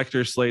couple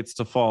elector slates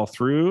to fall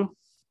through,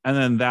 and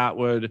then that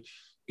would,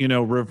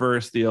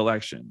 reverse the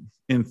election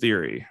in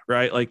theory,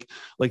 right?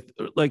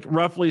 Like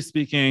roughly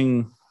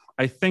speaking,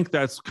 I think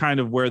that's kind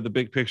of where the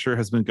big picture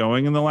has been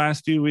going in the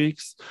last few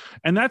weeks.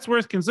 And that's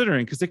worth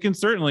considering, because it can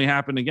certainly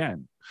happen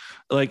again.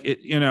 Like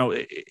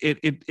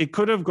it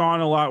could have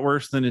gone a lot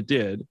worse than it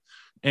did.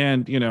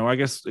 And, I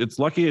guess it's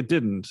lucky it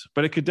didn't,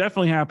 but it could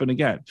definitely happen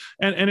again.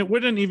 And it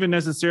wouldn't even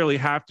necessarily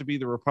have to be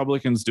the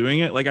Republicans doing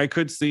it. Like, I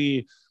could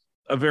see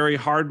a very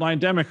hardline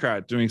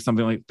Democrat doing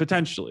something, like,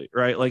 potentially,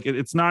 right? Like,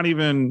 it's not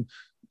even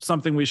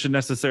something we should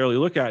necessarily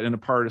look at in a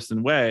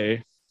partisan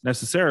way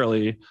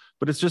necessarily,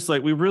 but it's just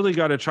like, we really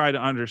got to try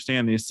to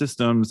understand these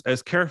systems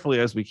as carefully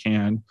as we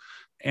can,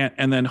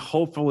 and then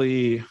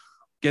hopefully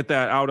get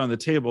that out on the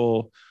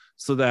table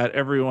so that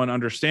everyone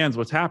understands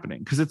what's happening,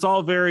 because it's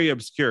all very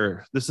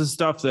obscure. This is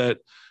stuff that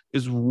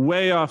is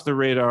way off the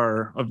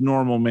radar of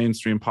normal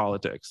mainstream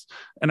politics.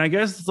 And I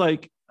guess it's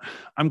like,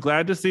 I'm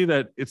glad to see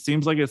that it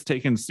seems like it's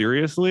taken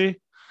seriously.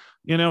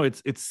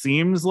 It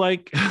seems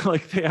like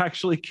they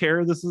actually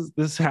care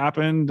this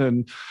happened,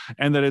 and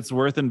that it's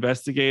worth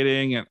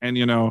investigating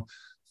and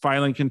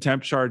filing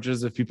contempt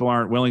charges if people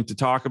aren't willing to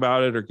talk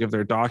about it or give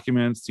their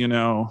documents,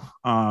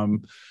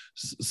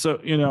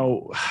 so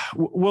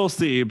we'll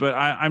see, but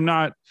I'm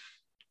not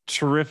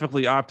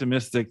terrifically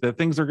optimistic that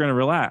things are going to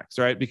relax,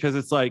 right? Because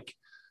it's like,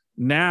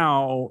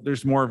 now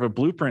there's more of a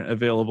blueprint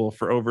available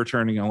for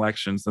overturning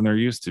elections than there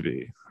used to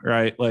be,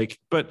 right? Like,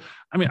 but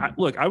I mean,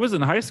 look, I was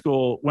in high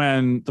school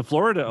when the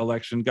Florida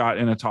election got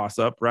in a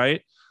toss-up,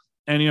 right?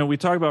 And we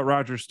talk about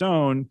Roger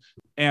Stone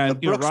and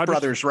the Brooks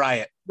Brothers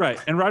riot, right?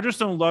 And Roger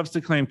Stone loves to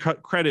claim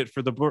credit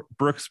for the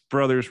Brooks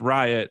Brothers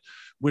riot,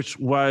 which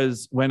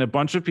was when a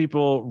bunch of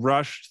people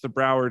rushed the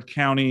Broward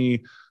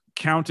County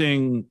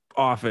counting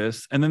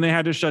office, and then they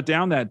had to shut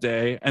down that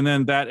day, and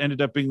then that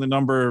ended up being the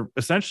number,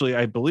 essentially,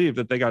 I believe,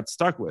 that they got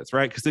stuck with,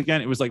 right? Because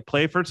again, it was like,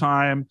 play for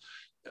time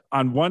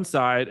on one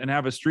side and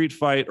have a street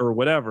fight or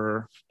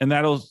whatever, and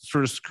that'll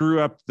sort of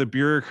screw up the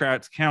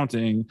bureaucrats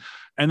counting,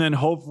 and then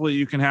hopefully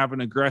you can have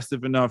an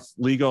aggressive enough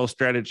legal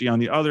strategy on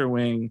the other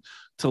wing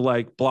to,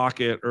 like,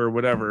 block it or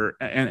whatever.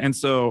 And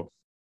so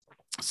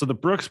the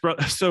Brooks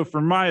Brothers, so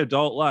for my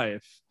adult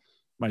life,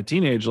 my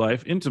teenage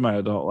life into my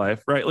adult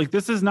life, right? Like,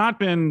 this has not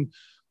been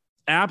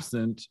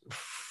absent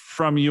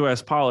from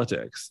US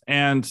politics.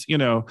 And,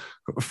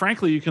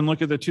 frankly, you can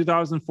look at the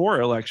 2004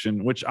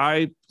 election, which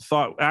I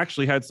thought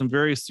actually had some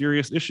very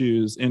serious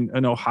issues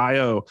in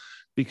Ohio,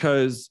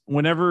 because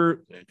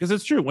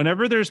it's true,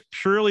 whenever there's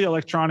purely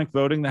electronic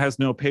voting that has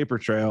no paper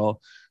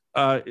trail,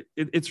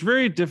 it's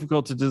very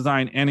difficult to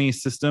design any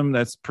system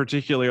that's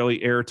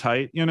particularly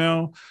airtight,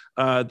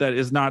 that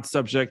is not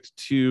subject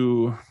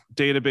to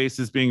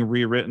databases being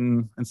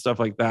rewritten and stuff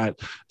like that.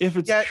 If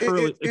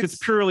it's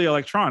purely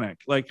electronic,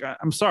 like,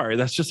 I'm sorry,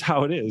 that's just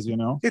how it is,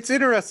 It's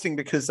interesting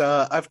because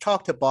I've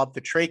talked to Bob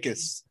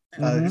Petrakis,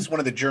 who's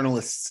one of the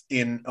journalists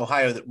in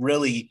Ohio that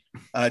really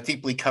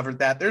deeply covered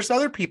that. There's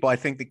other people, I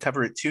think, that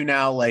cover it too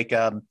now, like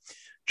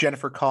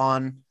Jennifer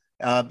Kahn.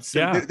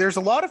 There's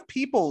a lot of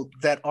people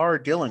that are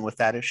dealing with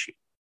that issue.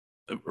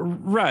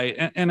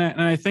 Right. And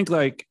I think,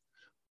 like,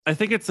 I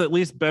think it's at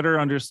least better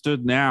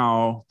understood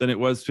now than it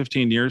was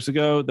 15 years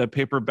ago that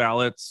paper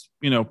ballots,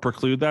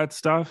 preclude that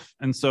stuff.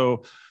 And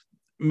so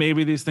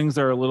maybe these things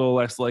are a little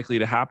less likely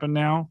to happen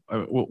now.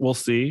 We'll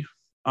see.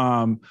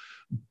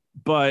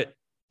 But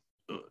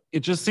it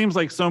just seems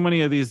like so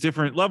many of these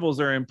different levels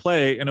are in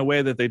play in a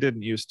way that they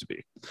didn't used to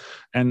be.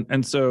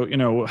 And so,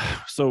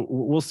 so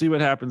we'll see what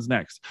happens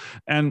next.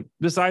 And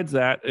besides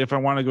that, if I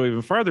want to go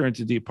even farther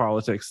into deep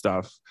politics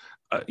stuff,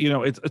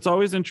 it's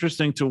always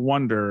interesting to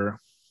wonder,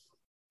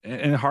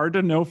 and hard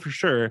to know for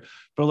sure,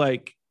 but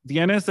like the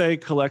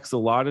NSA collects a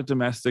lot of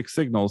domestic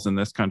signals in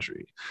this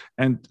country.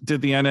 And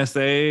did the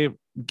NSA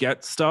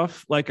get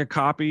stuff like a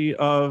copy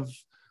of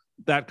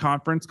that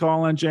conference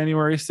call on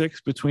January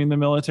 6th between the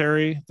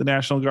military, the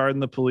National Guard,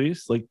 and the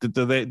police? Like,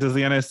 does the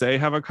NSA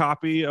have a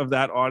copy of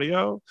that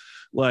audio?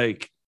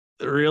 Like,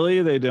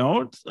 really? They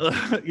don't?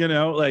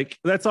 Like,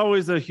 that's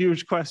always a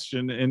huge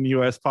question in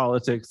US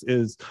politics,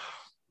 is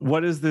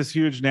what does this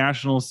huge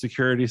national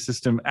security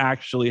system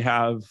actually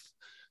have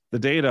the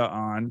data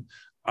on?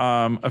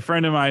 A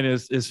friend of mine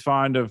is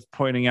fond of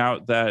pointing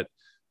out that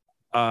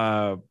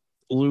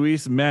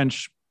Louise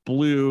Mensch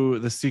blew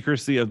the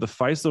secrecy of the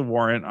FISA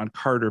warrant on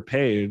Carter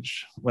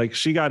Page. Like,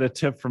 she got a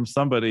tip from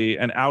somebody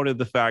and outed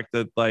the fact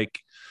that like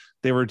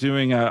they were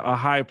doing a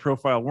high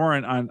profile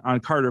warrant on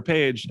Carter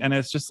Page. And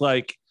it's just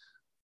like,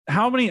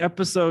 how many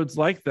episodes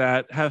like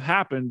that have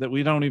happened that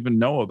we don't even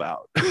know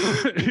about?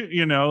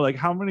 Like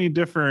how many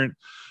different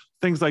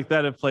things like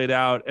that have played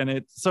out. And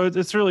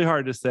it's really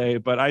hard to say,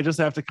 but I just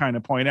have to kind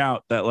of point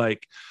out that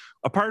like,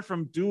 apart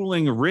from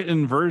dueling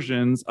written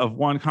versions of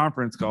one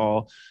conference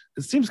call,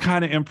 it seems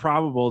kind of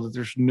improbable that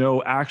there's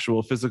no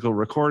actual physical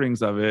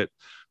recordings of it.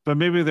 But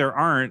maybe there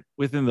aren't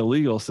within the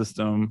legal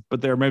system,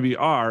 but there maybe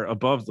are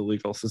above the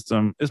legal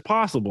system. Is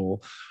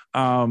possible.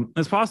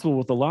 It's possible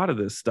with a lot of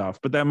this stuff,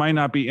 but that might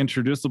not be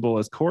introducible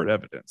as court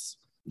evidence.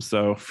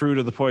 So fruit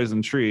of the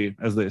poison tree,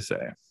 as they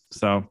say.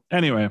 So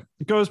anyway,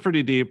 it goes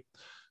pretty deep,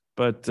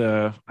 but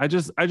I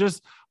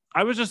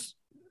was just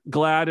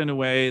glad in a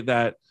way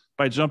that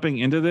by jumping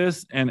into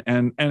this and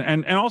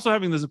also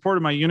having the support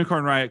of my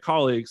Unicorn Riot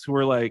colleagues who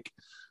were like,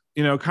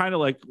 kind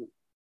of like,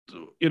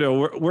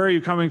 where are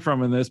you coming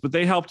from in this? But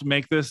they helped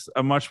make this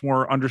a much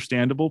more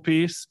understandable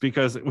piece,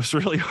 because it was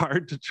really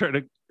hard to try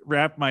to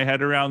wrap my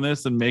head around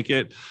this and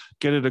get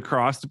it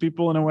across to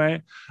people in a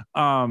way.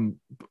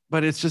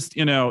 But it's just,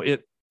 I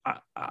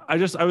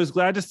was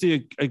glad to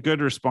see a good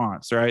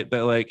response, right?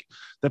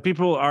 That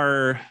people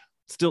are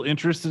still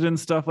interested in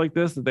stuff like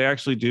this, that they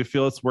actually do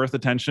feel it's worth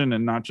attention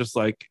and not just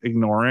like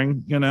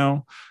ignoring,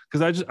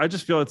 because I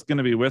just feel it's going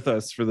to be with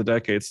us for the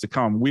decades to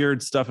come.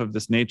 Weird stuff of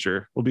this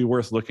nature will be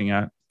worth looking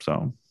at.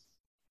 So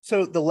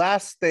the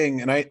last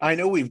thing, and I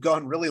know we've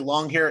gone really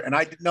long here, and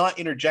I did not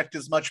interject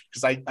as much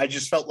because I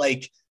just felt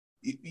like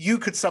you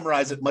could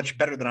summarize it much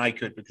better than I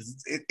could,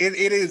 because it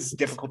is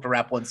difficult to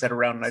wrap one's head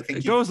around, and I think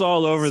it goes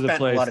all over the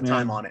place. A lot of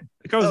time on it.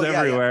 It goes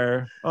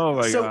everywhere. Yeah. Oh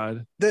my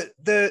God.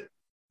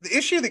 The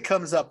issue that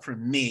comes up for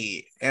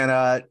me,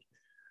 and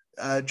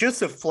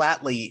Joseph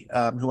Flatley,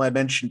 who I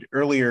mentioned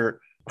earlier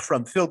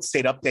from Field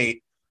State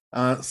Update,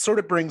 sort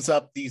of brings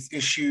up these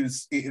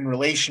issues in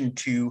relation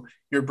to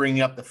your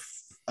bringing up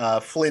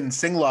the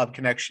Flynn-Singlob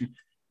connection.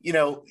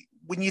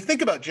 When you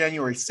think about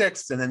January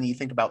 6th, and then you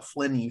think about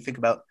Flynn, and you think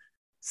about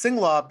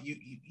Singlob,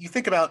 you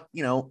think about,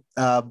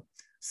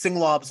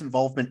 Singlob's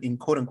involvement in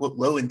quote unquote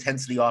low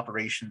intensity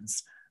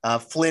operations,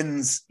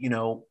 Flynn's,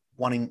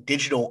 wanting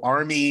digital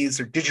armies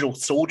or digital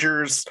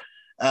soldiers.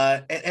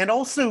 And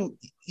also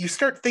you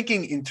start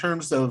thinking in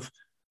terms of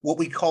what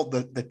we call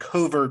the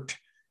covert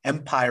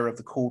empire of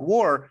the Cold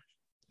War.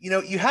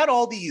 You had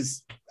all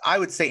these, I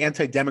would say,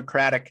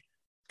 anti-democratic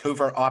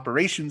covert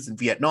operations in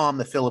Vietnam,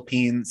 the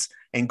Philippines,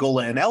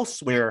 Angola, and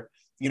elsewhere,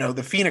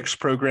 the Phoenix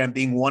program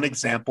being one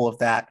example of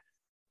that.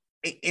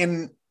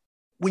 And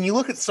when you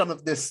look at some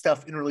of this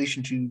stuff in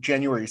relation to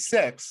January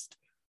 6th,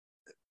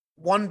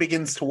 one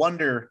begins to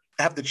wonder,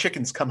 have the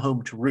chickens come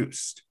home to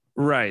roost?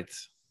 Right.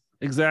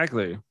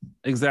 Exactly.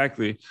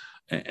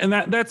 And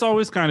that's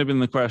always kind of been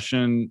the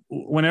question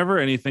whenever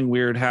anything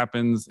weird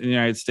happens in the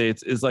United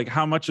States, is like,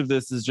 how much of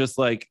this is just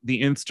like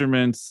the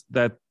instruments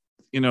that,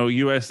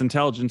 U.S.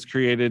 intelligence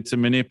created to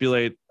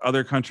manipulate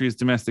other countries'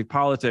 domestic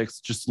politics,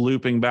 just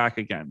looping back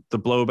again, the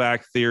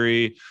blowback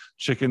theory,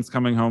 chickens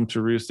coming home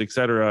to roost, et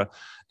cetera.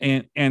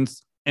 And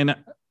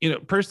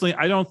personally,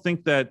 I don't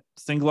think that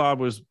Singlob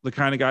was the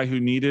kind of guy who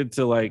needed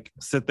to like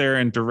sit there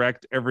and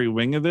direct every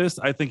wing of this.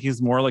 I think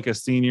he's more like a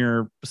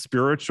senior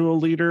spiritual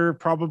leader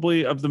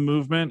probably of the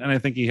movement. And I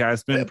think he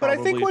has been. But I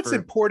think what's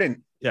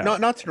important,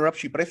 not to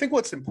interrupt you, but I think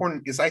what's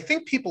important is I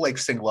think people like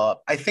Singlob,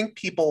 I think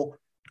people,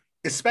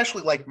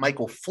 especially like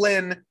Michael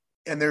Flynn,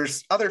 and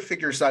there's other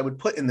figures I would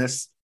put in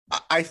this.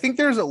 I think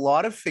there's a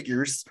lot of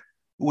figures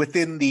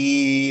within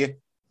the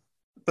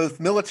both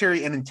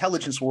military and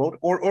intelligence world,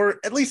 or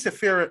at least a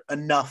fair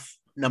enough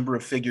number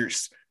of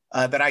figures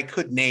that I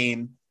could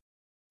name,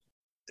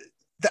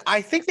 that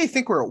I think they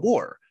think we're at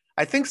war.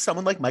 I think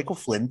someone like Michael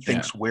Flynn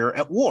thinks we're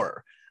at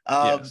war.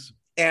 Yes.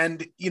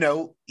 And,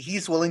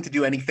 he's willing to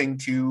do anything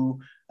to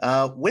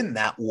win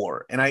that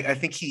war. And I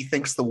think he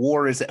thinks the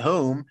war is at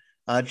home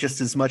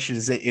just as much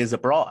as it is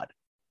abroad.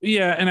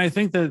 Yeah, and I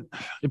think that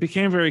it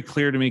became very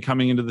clear to me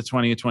coming into the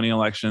 2020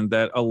 election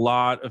that a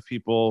lot of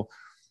people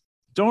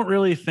don't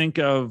really think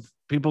of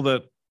people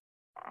that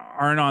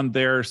aren't on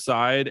their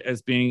side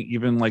as being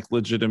even like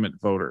legitimate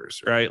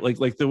voters, right?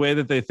 Like the way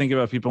that they think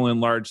about people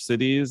in large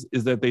cities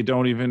is that they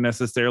don't even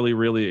necessarily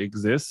really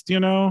exist,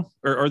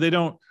 or they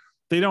don't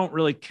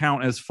really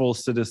count as full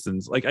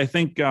citizens. Like I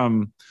think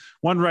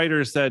one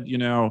writer said,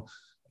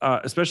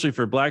 especially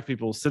for Black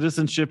people,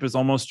 citizenship is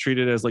almost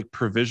treated as like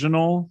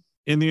provisional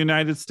in the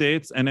United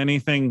States, and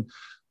anything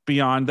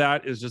beyond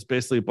that is just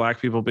basically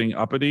Black people being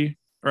uppity,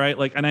 right?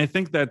 Like, and I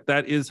think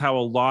that is how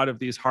a lot of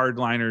these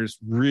hardliners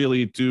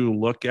really do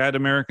look at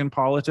American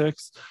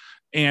politics.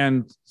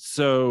 And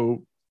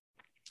so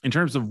in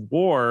terms of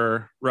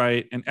war,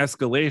 right, and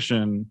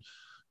escalation,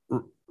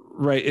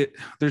 right,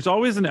 there's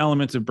always an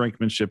element of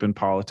brinkmanship in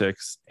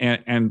politics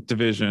and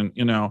division,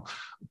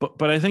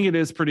 but I think it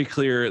is pretty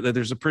clear that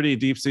there's a pretty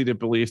deep-seated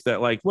belief that,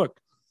 like, look,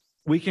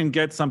 we can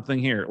get something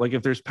here. Like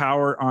if there's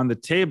power on the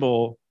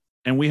table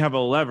and we have a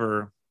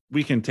lever,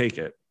 we can take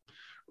it,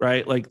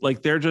 right?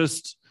 Like they're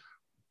just,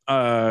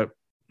 I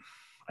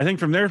think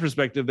from their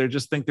perspective, they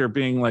just think they're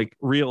being like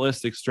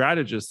realistic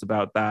strategists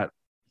about that.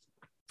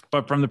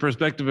 But from the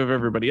perspective of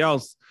everybody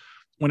else,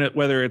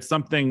 whether it's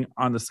something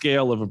on the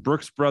scale of a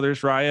Brooks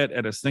Brothers riot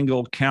at a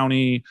single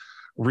county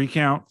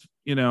recount,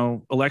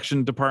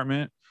 election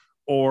department,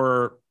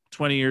 or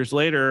 20 years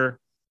later,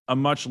 a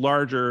much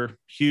larger,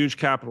 huge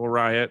Capitol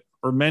riot,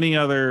 or many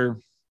other,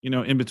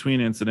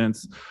 in-between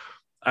incidents,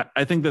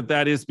 I think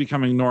that is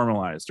becoming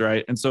normalized,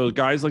 right? And so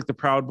guys like the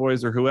Proud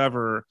Boys or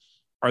whoever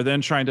are then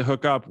trying to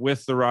hook up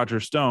with the Roger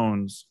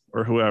Stones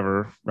or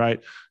whoever,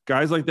 right?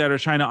 Guys like that are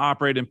trying to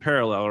operate in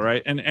parallel,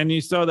 right? And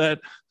you saw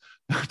that,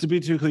 to be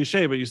too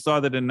cliche, but you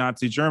saw that in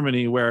Nazi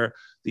Germany, where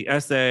the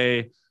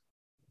SA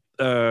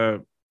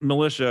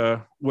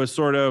militia was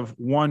sort of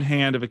one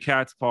hand of a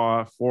cat's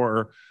paw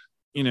for,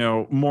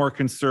 more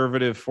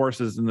conservative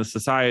forces in the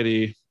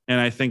society. And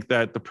I think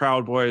that the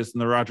Proud Boys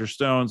and the Roger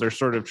Stones are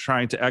sort of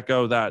trying to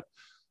echo that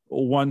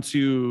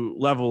 1-2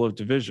 level of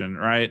division,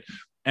 right?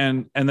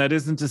 And that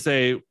isn't to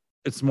say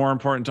it's more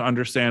important to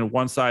understand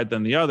one side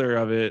than the other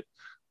of it.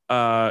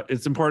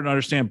 It's important to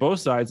understand both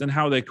sides and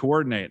how they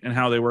coordinate and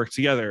how they work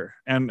together.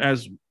 And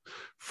as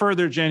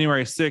further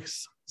January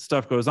 6th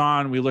stuff goes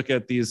on, we look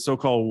at these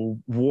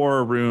so-called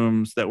war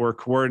rooms that were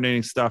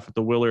coordinating stuff at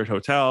the Willard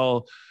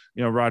Hotel.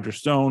 Roger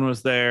Stone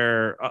was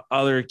there.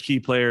 Other key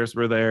players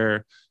were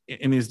there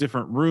in these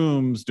different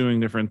rooms doing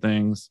different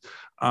things.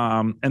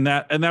 And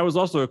that was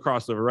also a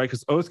crossover, right?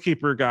 Because Oath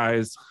Keeper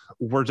guys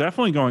were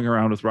definitely going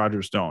around with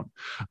Roger Stone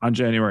on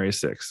January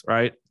 6th,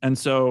 right? And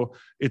so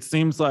it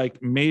seems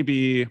like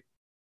maybe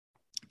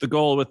the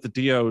goal with the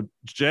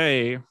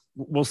DOJ,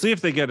 we'll see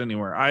if they get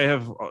anywhere.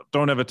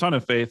 Don't have a ton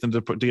of faith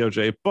into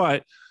DOJ,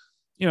 but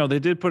they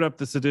did put up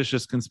the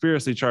seditious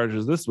conspiracy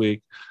charges this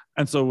week.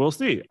 And so we'll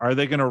see. Are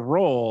they going to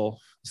roll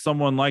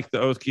someone like the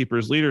Oath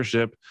Keepers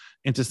leadership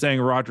into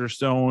saying Roger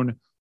Stone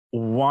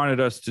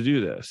wanted us to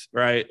do this,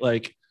 right?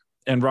 Like,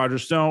 and Roger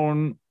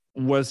Stone,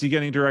 was he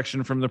getting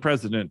direction from the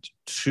president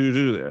to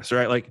do this,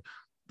 right?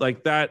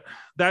 Like that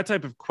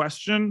type of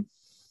question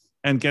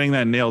and getting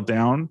that nailed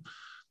down,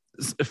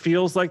 it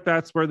feels like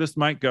that's where this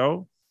might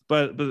go.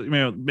 But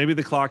maybe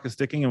the clock is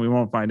ticking and we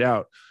won't find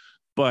out.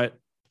 But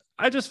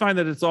I just find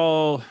that it's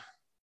all,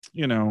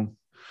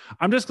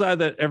 I'm just glad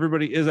that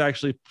everybody is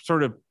actually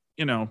sort of,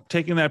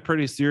 taking that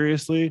pretty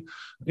seriously,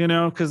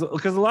 because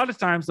a lot of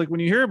times, like when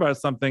you hear about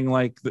something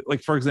like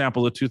for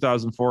example, the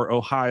 2004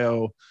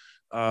 Ohio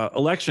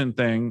election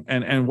thing,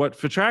 and what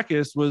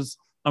Fitrakis was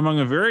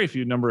among a very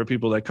few number of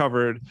people that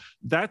covered,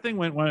 that thing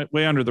went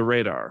way under the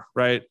radar,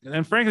 right?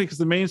 And frankly, because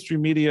the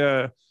mainstream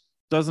media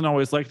doesn't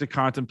always like to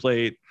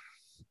contemplate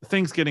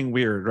things getting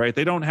weird, right?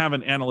 They don't have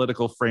an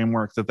analytical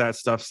framework that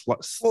stuff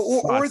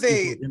or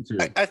they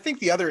into. I think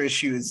the other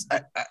issue is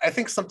I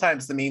think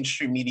sometimes the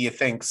mainstream media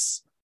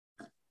thinks,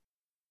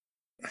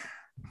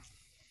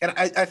 and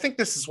I think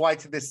this is why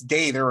to this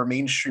day there are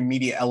mainstream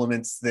media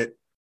elements that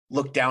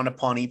look down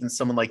upon even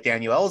someone like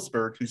Daniel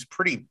Ellsberg, who's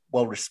pretty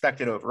well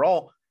respected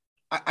overall.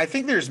 I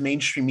think there's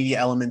mainstream media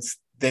elements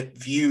that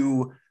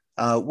view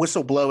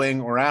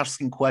whistleblowing or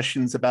asking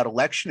questions about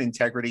election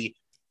integrity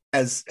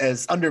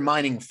as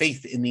undermining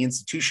faith in the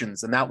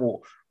institutions, and that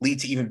will lead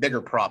to even bigger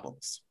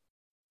problems.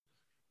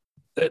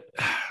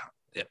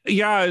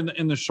 Yeah,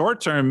 in the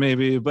short term,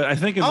 maybe, but I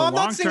think in the long term...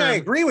 I'm not saying I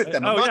agree with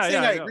them. I'm not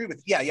saying I agree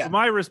with... Yeah.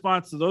 My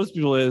response to those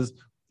people is,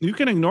 you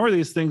can ignore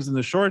these things in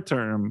the short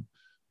term,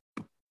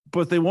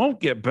 but they won't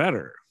get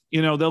better.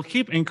 They'll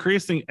keep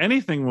increasing.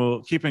 Anything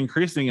will keep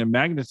increasing in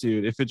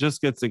magnitude if it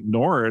just gets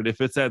ignored, if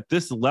it's at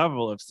this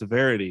level of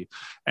severity.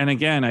 And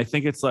again, I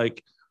think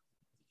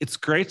it's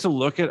great to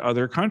look at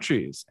other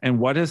countries and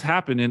what has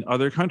happened in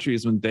other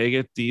countries when they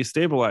get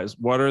destabilized.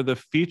 What are the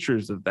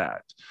features of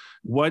that?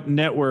 What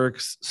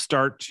networks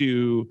start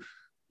to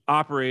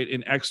operate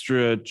in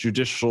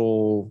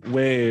extrajudicial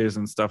ways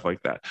and stuff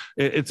like that?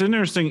 It's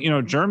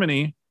interesting,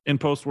 Germany, in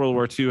post-World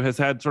War II has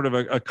had sort of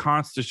a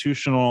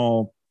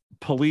constitutional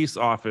police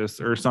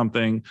office or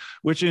something,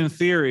 which in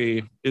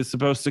theory is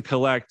supposed to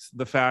collect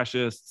the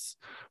fascists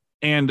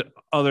and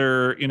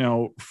other,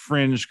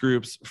 fringe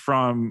groups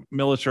from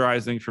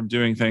militarizing, from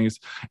doing things.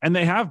 And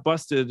they have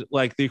busted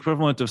like the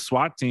equivalent of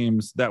SWAT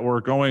teams that were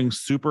going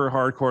super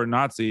hardcore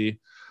Nazi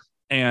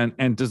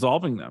and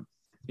dissolving them,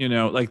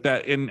 like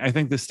that. In, I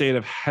think the state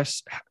of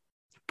Hesse,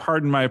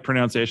 pardon my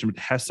pronunciation, but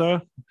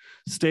Hesse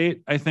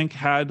state, I think,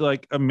 had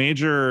like a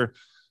major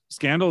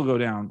scandal go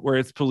down where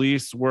its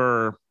police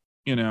were,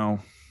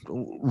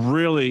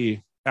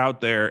 really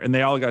out there, and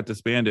they all got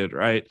disbanded,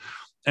 right?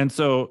 And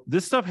so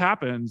this stuff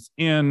happens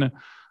in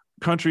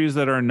countries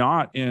that are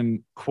not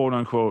in quote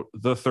unquote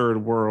the third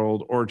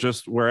world, or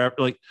just wherever.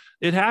 Like,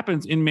 it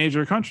happens in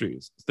major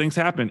countries. Things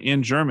happen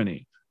in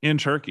Germany, in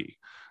Turkey.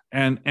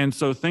 And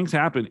so things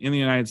happen in the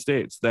United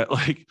States that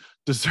like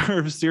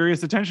deserve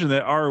serious attention,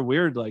 that are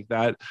weird like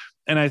that.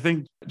 And I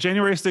think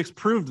January 6th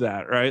proved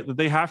that, right? That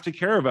they have to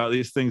care about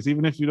these things,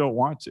 even if you don't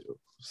want to.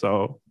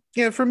 So,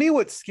 yeah, for me,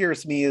 what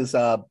scares me is,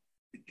 and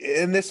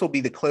this will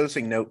be the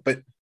closing note, but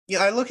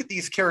I look at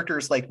these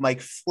characters like Mike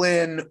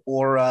Flynn,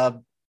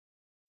 or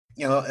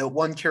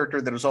one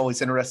character that has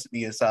always interested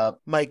me is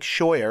Mike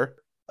Scheuer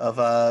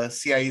of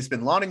CIA's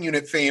Bin Laden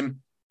unit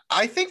fame.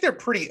 I think they're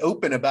pretty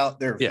open about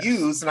their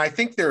views, and I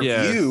think their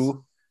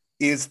view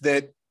is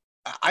that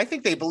I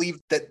think they believe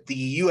that the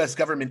U.S.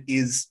 government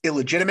is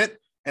illegitimate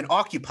and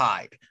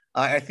occupied.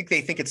 I think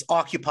they think it's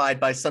occupied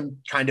by some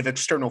kind of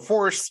external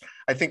force.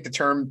 I think the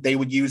term they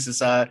would use is,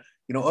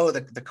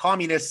 the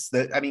communists.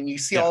 You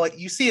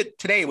see it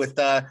today with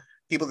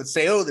people that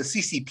say, the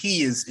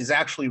CCP is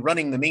actually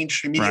running the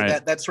mainstream media.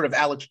 Right. That sort of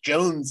Alex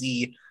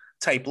Jonesy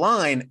type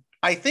line.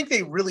 I think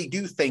they really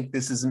do think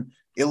this is an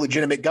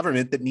illegitimate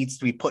government that needs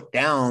to be put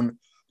down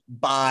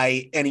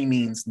by any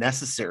means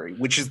necessary,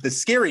 which is the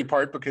scary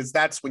part, because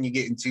that's when you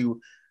get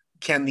into,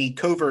 can the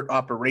covert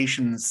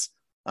operations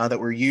that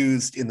were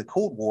used in the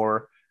Cold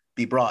War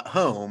be brought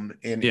home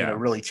in a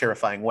really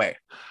terrifying way?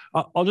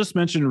 I'll just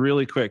mention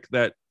really quick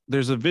that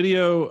there's a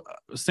video.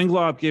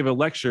 Singlaub gave a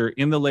lecture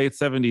in the late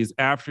 70s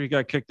after he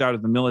got kicked out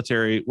of the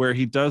military, where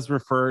he does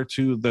refer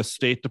to the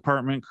State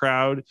Department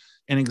crowd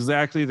in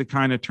exactly the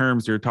kind of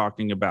terms you're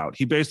talking about.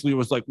 He basically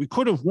was like, we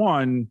could have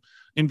won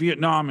in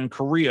Vietnam and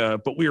Korea,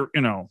 but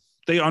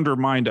they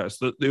undermined us.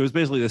 It was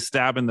basically the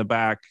stab in the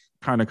back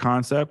kind of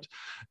concept.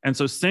 And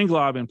so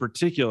Singlaub in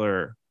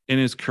particular in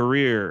his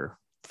career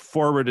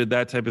forwarded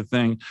that type of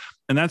thing.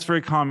 And that's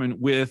very common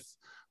with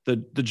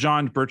the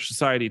John Birch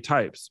Society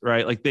types,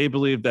 right? Like, they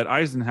believe that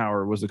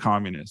Eisenhower was a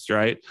communist,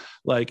 right?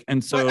 Like,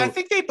 and so I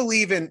think they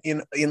believe in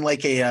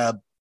like a,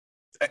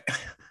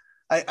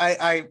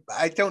 I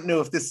don't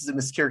know if this is a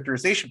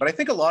mischaracterization, but I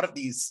think a lot of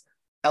these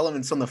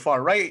elements on the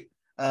far right,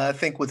 I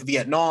think with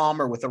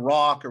Vietnam or with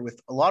Iraq or with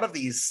a lot of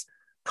these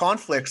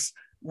conflicts,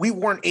 we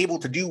weren't able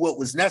to do what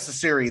was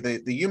necessary.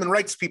 The human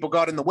rights people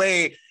got in the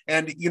way,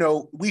 and,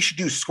 we should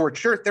do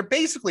scorched earth. They're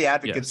basically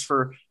advocates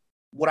for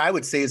what I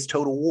would say is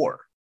total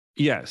war.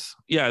 Yes.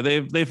 Yeah.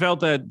 They felt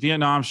that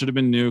Vietnam should have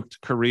been nuked.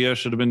 Korea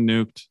should have been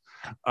nuked.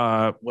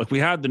 If we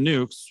had the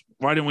nukes,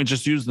 why didn't we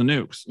just use the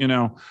nukes?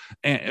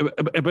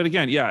 But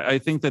again, I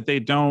think that they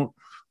don't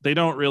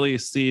really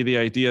see the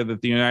idea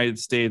that the United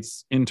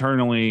States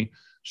internally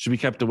should be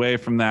kept away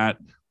from that.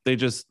 They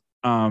just,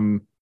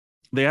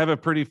 they have a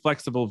pretty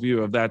flexible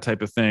view of that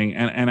type of thing.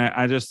 And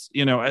I just,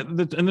 and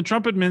the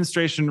Trump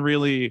administration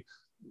really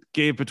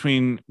gave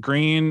between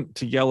green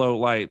to yellow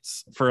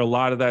lights for a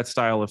lot of that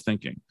style of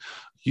thinking.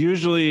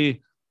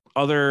 Usually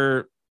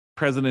other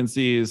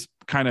presidencies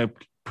kind of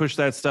push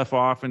that stuff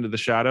off into the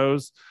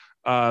shadows,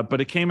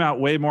 but it came out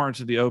way more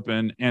into the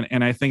open.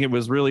 And I think it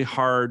was really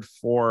hard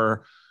to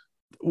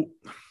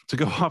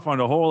go off on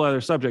a whole other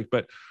subject,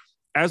 but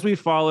as we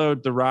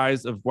followed the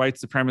rise of white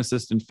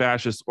supremacist and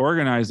fascist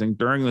organizing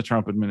during the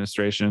Trump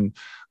administration,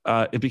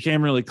 it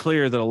became really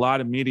clear that a lot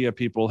of media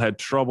people had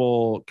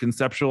trouble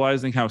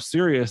conceptualizing how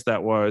serious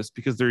that was,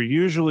 because they're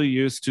usually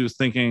used to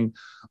thinking,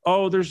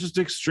 there's just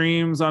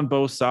extremes on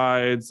both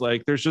sides.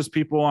 Like, there's just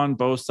people on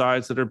both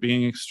sides that are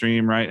being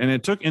extreme, right? And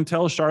it took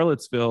until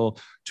Charlottesville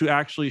to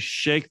actually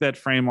shake that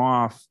frame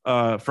off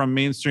from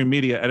mainstream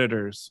media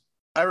editors.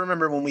 I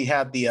remember when we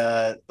had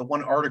the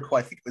one article,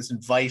 I think it was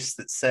in Vice,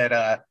 that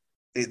said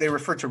they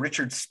referred to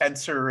Richard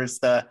Spencer as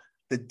the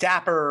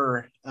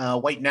dapper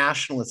white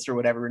nationalist or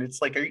whatever, and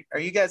it's like, are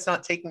you guys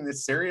not taking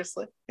this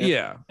seriously?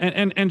 Yeah.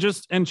 And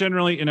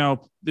generally,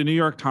 the New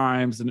York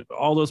Times and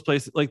all those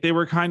places, like, they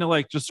were kind of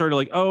like just sort of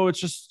like,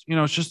 it's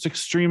just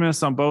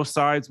extremists on both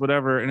sides,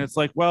 whatever. And it's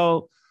like,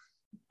 well,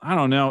 I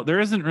don't know. There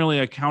isn't really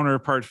a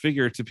counterpart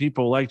figure to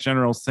people like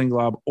General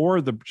Singlaub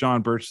or the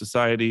John Birch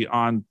Society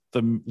on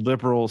the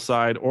liberal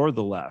side or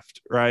the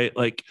left, right?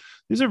 Like,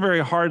 these are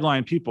very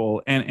hardline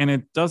people,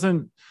 and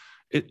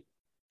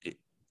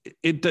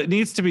it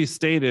needs to be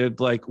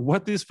stated, like,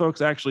 what these folks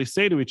actually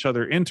say to each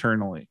other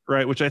internally,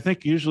 right? Which I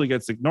think usually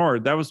gets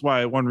ignored. That was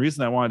one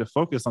reason I wanted to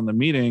focus on the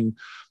meeting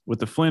with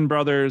the Flynn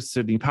brothers,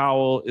 Sidney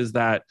Powell, is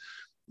that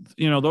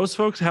those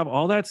folks have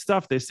all that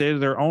stuff they say to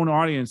their own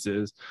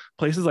audiences.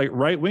 Places like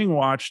Right Wing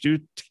Watch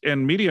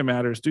and Media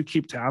Matters do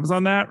keep tabs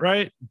on that,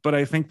 right? But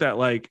I think that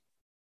like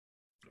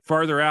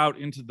farther out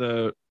into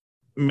the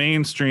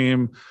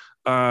mainstream,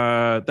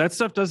 that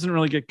stuff doesn't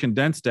really get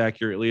condensed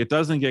accurately. It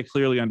doesn't get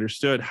clearly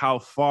understood how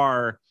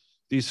far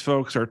these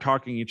folks are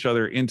talking each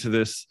other into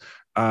this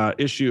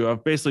issue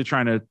of basically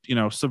trying to,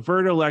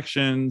 subvert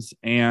elections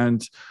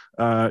and,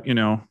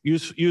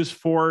 use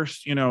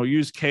force,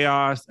 use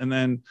chaos, and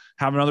then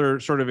have another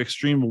sort of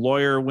extreme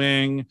lawyer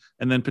wing.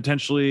 And then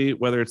potentially,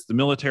 whether it's the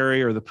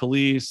military or the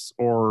police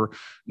or,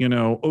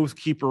 oath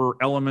keeper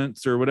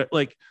elements or whatever,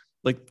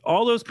 like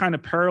all those kind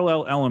of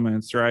parallel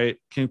elements, right,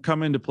 can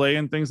come into play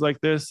in things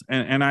like this.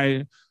 And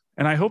I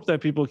hope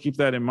that people keep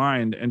that in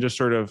mind and just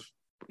sort of,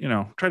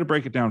 try to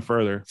break it down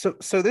further.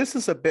 So this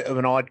is a bit of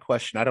an odd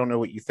question. I don't know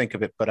what you think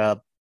of it, but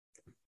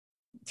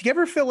do you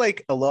ever feel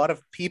like a lot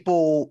of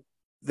people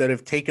that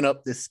have taken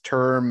up this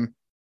term,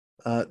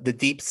 the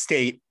deep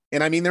state,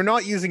 and I mean, they're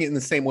not using it in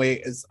the same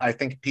way as I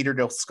think Peter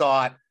Dale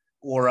Scott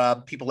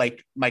or people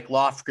like Mike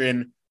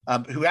Lofgren,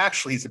 who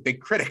actually is a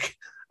big critic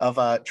of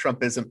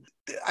Trumpism.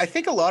 I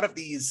think a lot of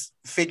these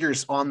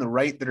figures on the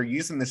right that are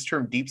using this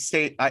term deep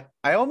state,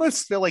 I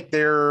almost feel like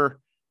they're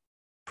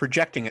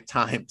projecting at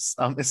times,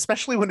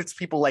 especially when it's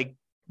people like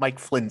Mike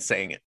Flynn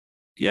saying it.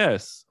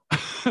 Yes,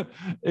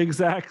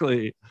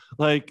 exactly.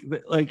 Like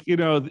the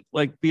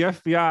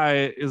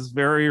FBI is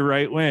very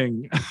right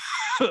wing.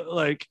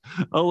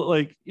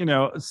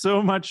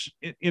 So much,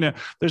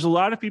 there's a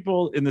lot of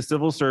people in the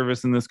civil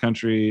service in this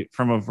country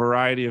from a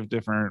variety of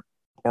different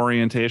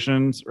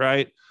orientations,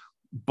 right?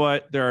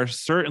 But there are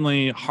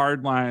certainly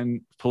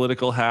hardline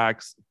political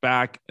hacks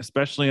back,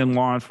 especially in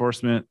law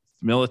enforcement,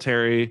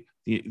 military,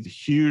 the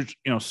huge,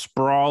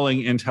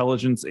 sprawling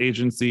intelligence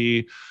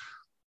agency,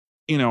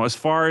 as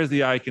far as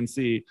the eye can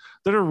see,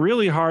 that are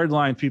really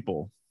hardline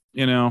people.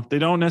 They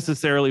don't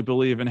necessarily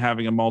believe in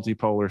having a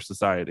multipolar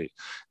society.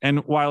 And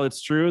while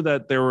it's true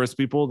that there was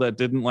people that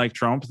didn't like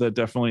Trump that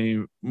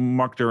definitely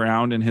mucked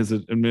around in his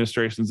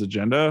administration's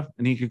agenda,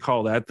 and he could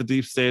call that the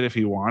deep state if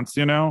he wants,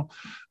 the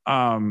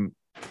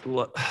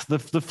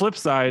flip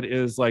side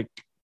is like,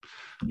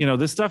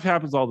 this stuff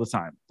happens all the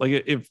time.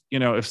 Like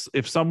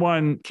if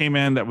someone came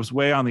in that was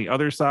way on the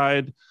other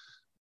side,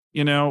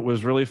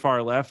 was really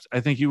far left,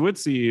 I think you would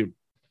see,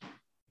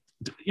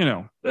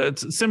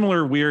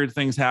 similar weird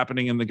things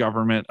happening in the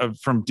government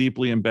from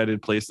deeply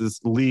embedded places,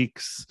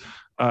 leaks,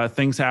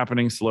 things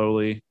happening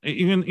slowly.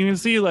 You can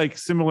see like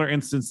similar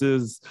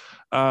instances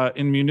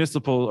in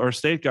municipal or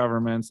state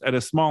governments at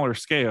a smaller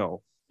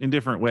scale in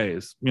different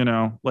ways,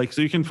 so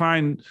you can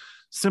find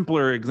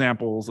simpler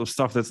examples of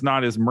stuff that's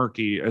not as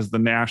murky as the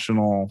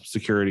national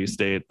security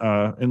state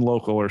in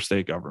local or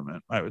state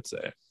government, I would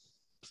say.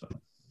 So.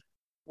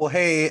 Well,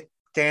 hey,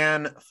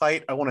 Dan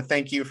Fite, I want to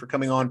thank you for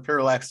coming on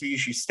Parallax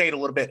Views. You stayed a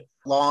little bit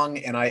long,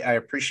 and I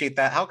appreciate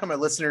that. How can my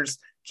listeners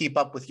keep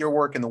up with your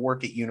work and the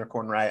work at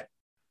Unicorn Riot?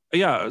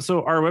 Yeah,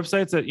 so our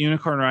website's at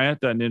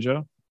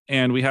unicornriot.ninja,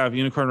 and we have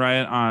Unicorn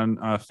Riot on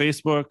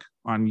Facebook,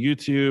 on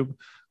YouTube,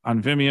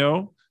 on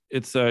Vimeo.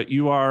 It's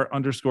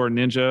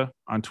UR_ninja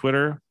on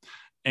Twitter.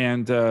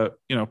 And,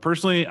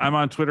 personally, I'm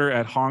on Twitter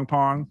at Hong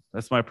Pong.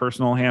 That's my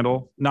personal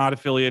handle, not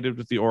affiliated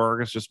with the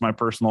org. It's just my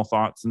personal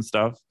thoughts and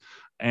stuff.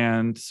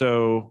 And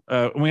so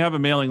we have a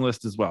mailing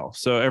list as well.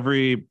 So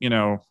every,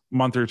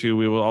 month or two,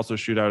 we will also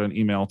shoot out an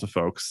email to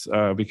folks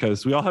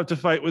because we all have to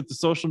fight with the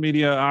social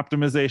media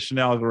optimization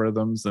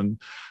algorithms,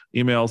 and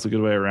email is a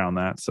good way around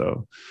that.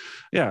 So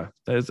yeah,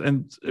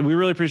 and we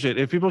really appreciate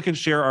it. If people can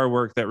share our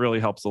work, that really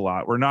helps a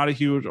lot. We're not a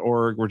huge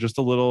org. We're just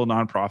a little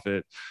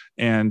nonprofit.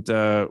 And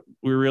I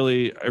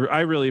really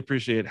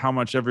appreciate how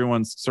much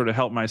everyone's sort of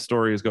helped my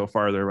stories go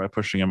farther by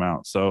pushing them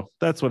out. So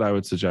that's what I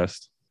would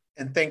suggest.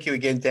 And thank you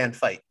again, Dan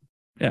Fite.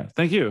 Yeah,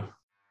 thank you.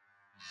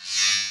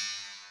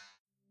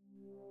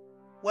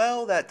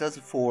 Well, that does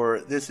it for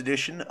this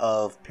edition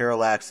of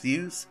Parallax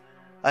Views.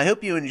 I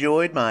hope you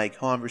enjoyed my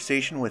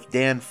conversation with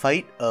Dan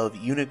Fite of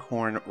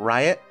Unicorn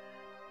Riot.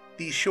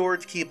 Be sure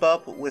to keep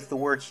up with the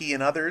work he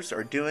and others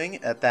are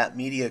doing at That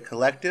Media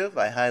Collective.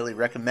 I highly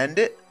recommend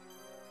it.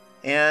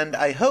 And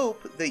I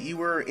hope that you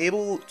were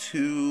able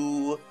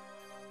to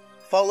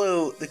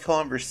follow the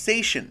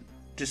conversation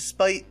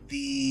despite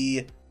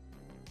the,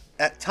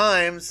 at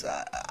times,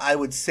 I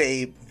would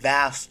say,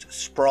 vast,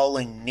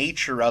 sprawling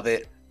nature of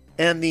it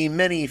and the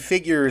many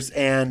figures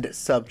and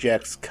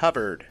subjects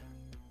covered.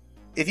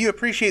 If you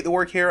appreciate the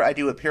work here I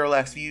do at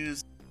Parallax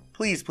Views,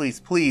 please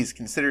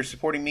consider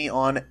supporting me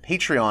on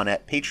Patreon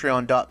at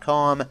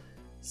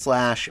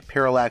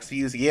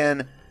patreon.com/parallaxviews.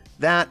 Again,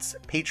 that's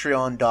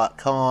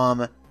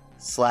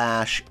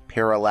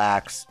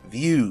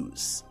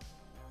patreon.com/parallaxviews.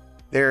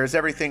 There's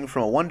everything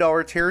from a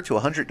 $1 tier to a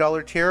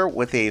 $100 tier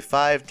with a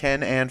 $5,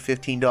 $10, and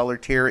 $15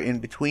 tier in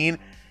between.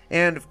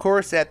 And of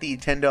course, at the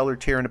 $10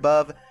 tier and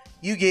above,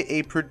 you get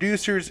a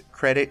producer's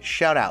credit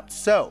shoutout.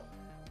 So,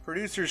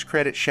 producer's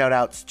credit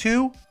shoutouts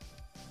to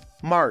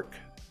Mark,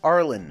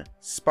 Arlen,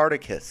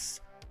 Spartacus,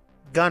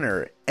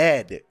 Gunnar,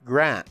 Ed,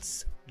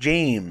 Gratz,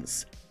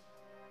 James,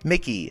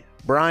 Mickey,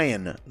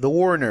 Brian, The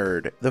War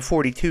Nerd, The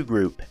 42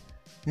 Group,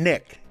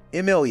 Nick,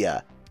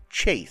 Emilia,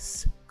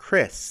 Chase,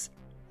 Chris,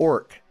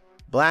 Orc,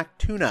 Black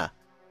Tuna,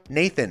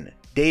 Nathan,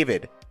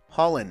 David,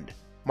 Holland,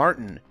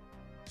 Martin,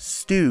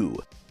 Stu,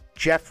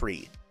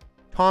 Jeffrey,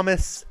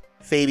 Thomas,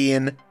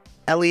 Fabian,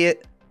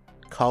 Elliot,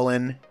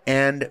 Colin,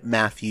 and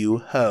Matthew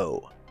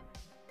Ho.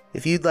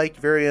 If you'd like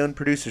your very own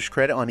producer's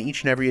credit on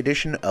each and every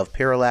edition of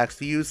Parallax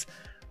Views,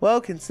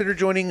 well, consider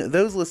joining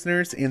those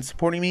listeners in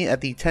supporting me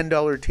at the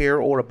 $10 tier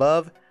or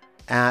above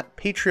at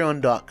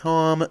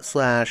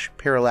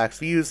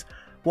patreon.com/parallaxviews.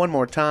 One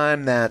more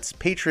time, that's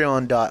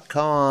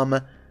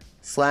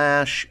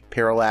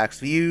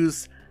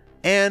patreon.com/parallaxviews.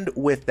 And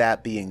with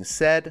that being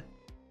said,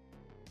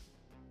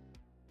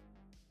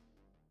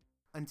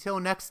 until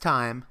next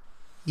time,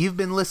 you've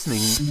been listening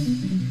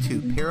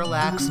to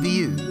Parallax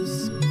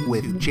Views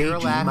with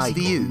Parallax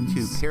Views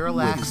to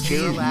Parallax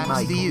Views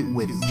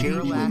with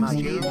Parallax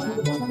Views.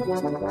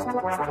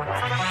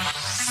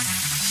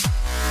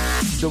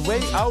 The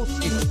way out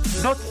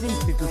is not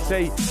simply to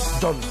say,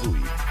 don't do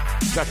it,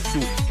 just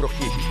to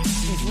prohibit.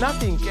 It's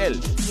nothing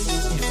else.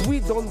 If we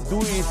don't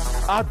do it,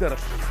 others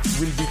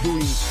will be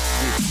doing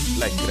it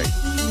like crazy.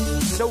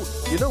 So,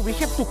 we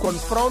have to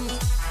confront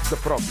the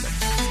problem.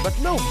 But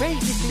no,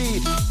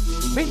 basically,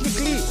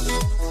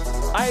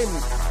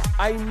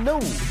 I know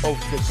of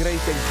the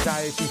great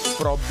anxieties,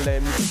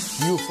 problems,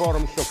 new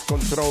forms of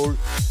control,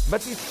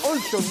 but it's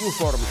also new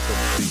forms of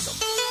freedom.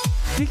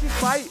 This is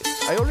why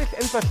I always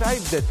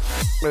emphasize that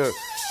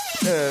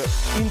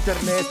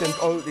internet and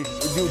all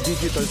this new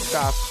digital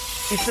stuff,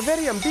 it's a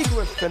very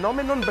ambiguous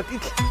phenomenon, but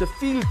it's the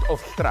field of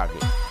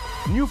struggle.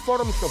 New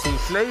forms of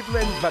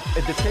enslavement, but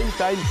at the same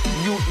time,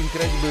 new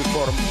incredible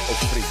forms of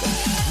freedom.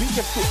 We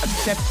have to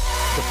accept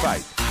the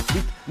fight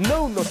with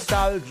no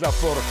nostalgia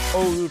for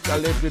old,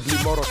 allegedly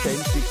more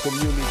authentic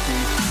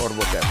communities or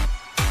whatever.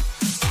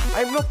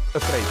 I'm not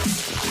afraid.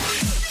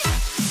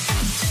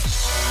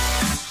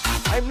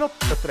 I'm not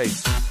afraid.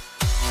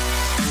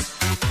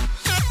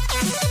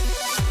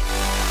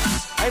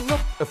 I'm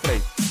not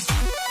afraid.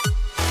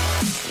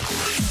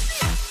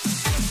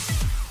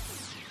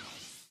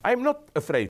 I'm not afraid.